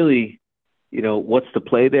it's really, what's the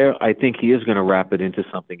play there? I think he is going to wrap it into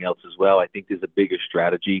something else as well. I think there's a bigger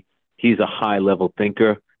strategy. He's a high level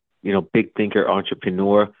thinker, big thinker,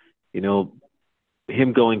 entrepreneur.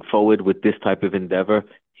 Him going forward with this type of endeavor,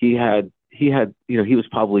 he was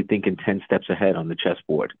probably thinking 10 steps ahead on the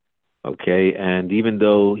chessboard. Okay. And even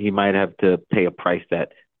though he might have to pay a price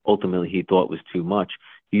that ultimately he thought was too much,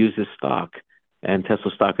 he used his stock. And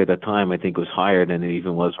Tesla stock at that time, I think, was higher than it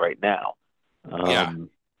even was right now. yeah.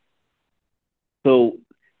 So,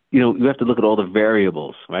 you have to look at all the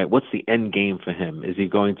variables, right? What's the end game for him? Is he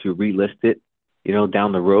going to relist it,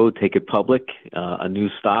 down the road, take it public, a new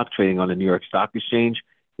stock trading on the New York Stock Exchange?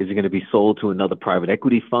 Is it going to be sold to another private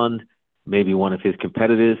equity fund, maybe one of his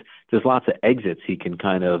competitors? There's lots of exits he can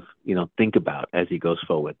kind of, think about as he goes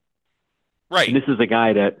forward. And Right. this is a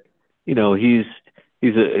guy that, he's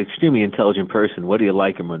an extremely intelligent person, whether you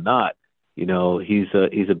like him or not. He's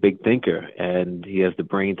a big thinker and he has the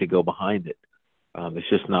brain to go behind it. It's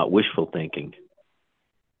just not wishful thinking.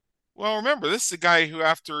 Well, remember, this is a guy who,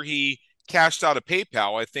 after he cashed out of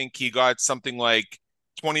PayPal, I think he got something like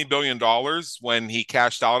 $20 billion when he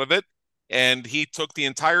cashed out of it. And he took the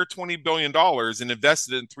entire $20 billion and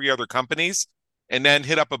invested it in three other companies and then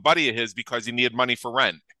hit up a buddy of his because he needed money for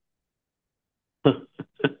rent.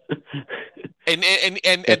 And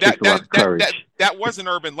That takes a lot of courage. that was an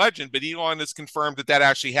urban legend, but Elon has confirmed that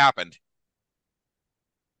actually happened.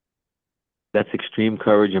 That's extreme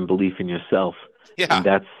courage and belief in yourself. Yeah, And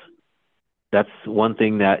that's one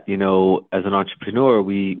thing that, as an entrepreneur,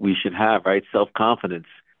 we should have, right? Self-confidence,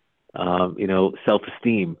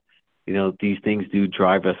 self-esteem. These things do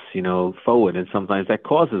drive us, forward. And sometimes that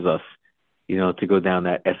causes us, to go down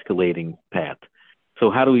that escalating path.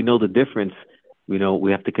 So how do we know the difference? We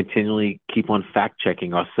have to continually keep on fact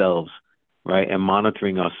checking ourselves, right? And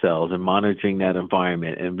monitoring ourselves and monitoring that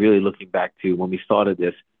environment and really looking back to when we started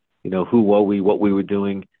this, who were we, what we were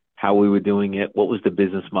doing, how we were doing it, what was the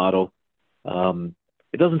business model.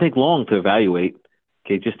 It doesn't take long to evaluate.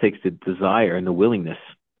 Okay, it just takes the desire and the willingness.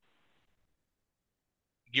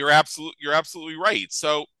 you're absolutely right.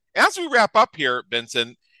 So as we wrap up here,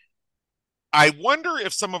 Vincent, I wonder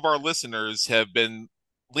if some of our listeners have been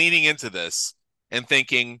leaning into this and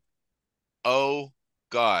thinking, "Oh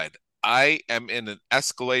God, I am in an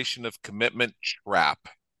escalation of commitment trap."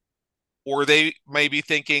 Or they may be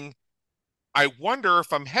thinking, "I wonder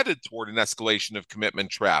if I'm headed toward an escalation of commitment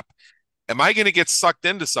trap. Am I going to get sucked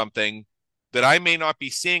into something that I may not be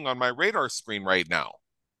seeing on my radar screen right now?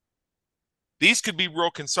 These could be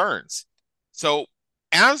real concerns. So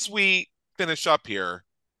as we finish up here,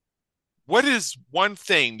 what is one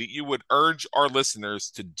thing that you would urge our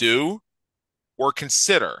listeners to do or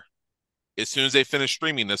consider as soon as they finish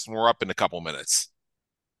streaming this and we're up in a couple minutes?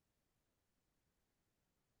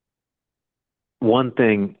 One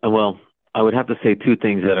thing, well, I would have to say two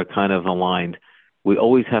things that are kind of aligned. We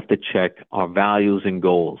always have to check our values and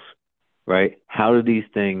goals, right? How do these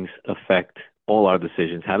things affect all our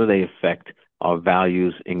decisions? How do they affect our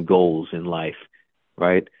values and goals in life,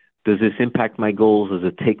 right? Does this impact my goals? Does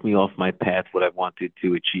it take me off my path, what I wanted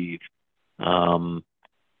to achieve? I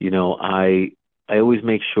always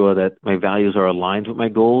make sure that my values are aligned with my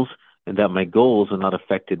goals and that my goals are not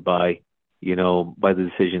affected by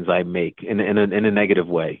the decisions I make in a negative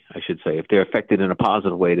way, I should say. If they're affected in a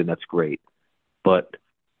positive way, then that's great. But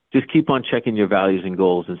just keep on checking your values and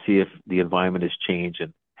goals and see if the environment has changed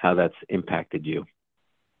and how that's impacted you.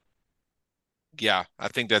 Yeah, I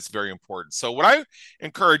think that's very important. So what I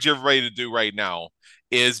encourage everybody to do right now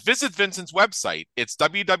is visit Vincent's website. It's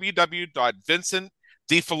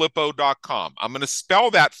www.vincentdeFilippo.com. I'm going to spell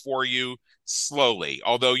that for you slowly,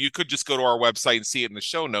 although you could just go to our website and see it in the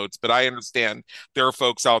show notes. But I understand there are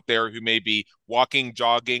folks out there who may be walking,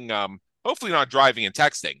 jogging, hopefully not driving and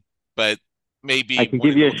texting, but maybe I can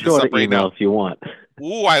give you a short email if you want.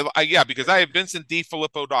 Ooh, yeah, because I have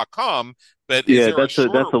VincentDeFilippo.com, but that's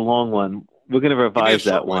a long one. We're going to revise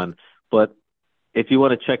that one. But if you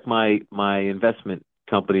want to check my investment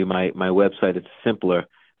company, my website, it's simpler.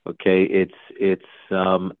 Okay, it's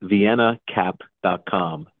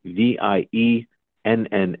ViennaCap.com,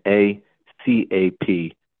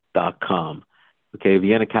 ViennaCap.com. Okay,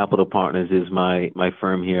 Vienna Capital Partners is my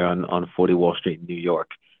firm here on 40 Wall Street in New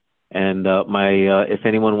York. And if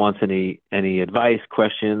anyone wants any advice,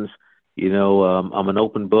 questions, I'm an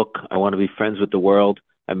open book. I want to be friends with the world.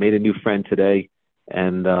 I made a new friend today,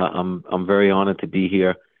 and I'm very honored to be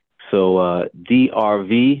here. So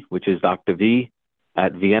DRV, which is Dr. V,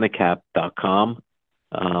 at ViennaCap.com.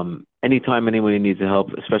 Anytime anyone needs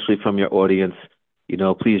help, especially from your audience,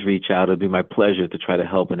 please reach out. It'll be my pleasure to try to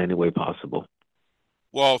help in any way possible.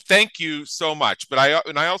 Well, thank you so much. But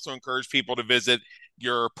I also encourage people to visit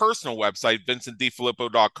your personal website,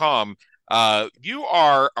 VincentDeFilippo.com. You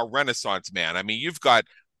are a Renaissance man. I mean, you've got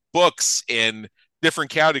books in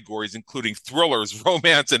different categories, including thrillers,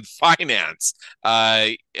 romance, and finance.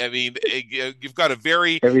 You've got a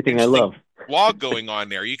very everything I love blog going on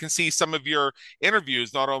there. You can see some of your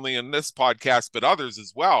interviews, not only in this podcast, but others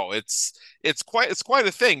as well. It's quite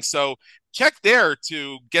a thing. So check there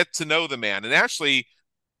to get to know the man. And actually,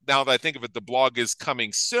 now that I think of it, the blog is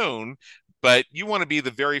coming soon, but you want to be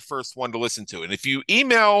the very first one to listen to. And if you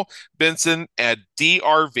email Vincent at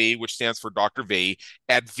DRV, which stands for Dr. V,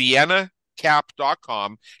 at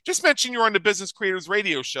ViennaCap.com, just mention you're on the Business Creators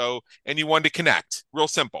Radio Show and you want to connect. Real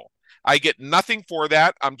simple. I get nothing for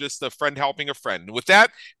that. I'm just a friend helping a friend. With that,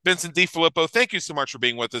 Vincent deFilippo, thank you so much for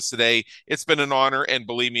being with us today. It's been an honor, and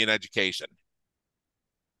believe me, an education.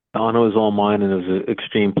 The honor was all mine, and it was an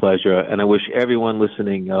extreme pleasure. And I wish everyone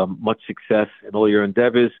listening much success in all your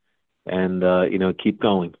endeavors, and keep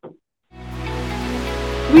going.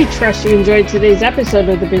 We trust you enjoyed today's episode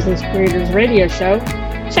of the Business Creators Radio Show.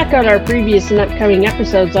 Check out our previous and upcoming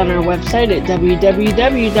episodes on our website at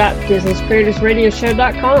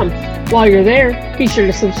www.businesscreatorsradioshow.com. While you're there, be sure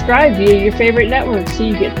to subscribe via your favorite network so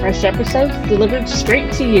you get fresh episodes delivered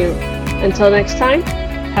straight to you. Until next time,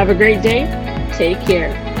 have a great day. Take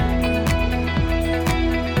care.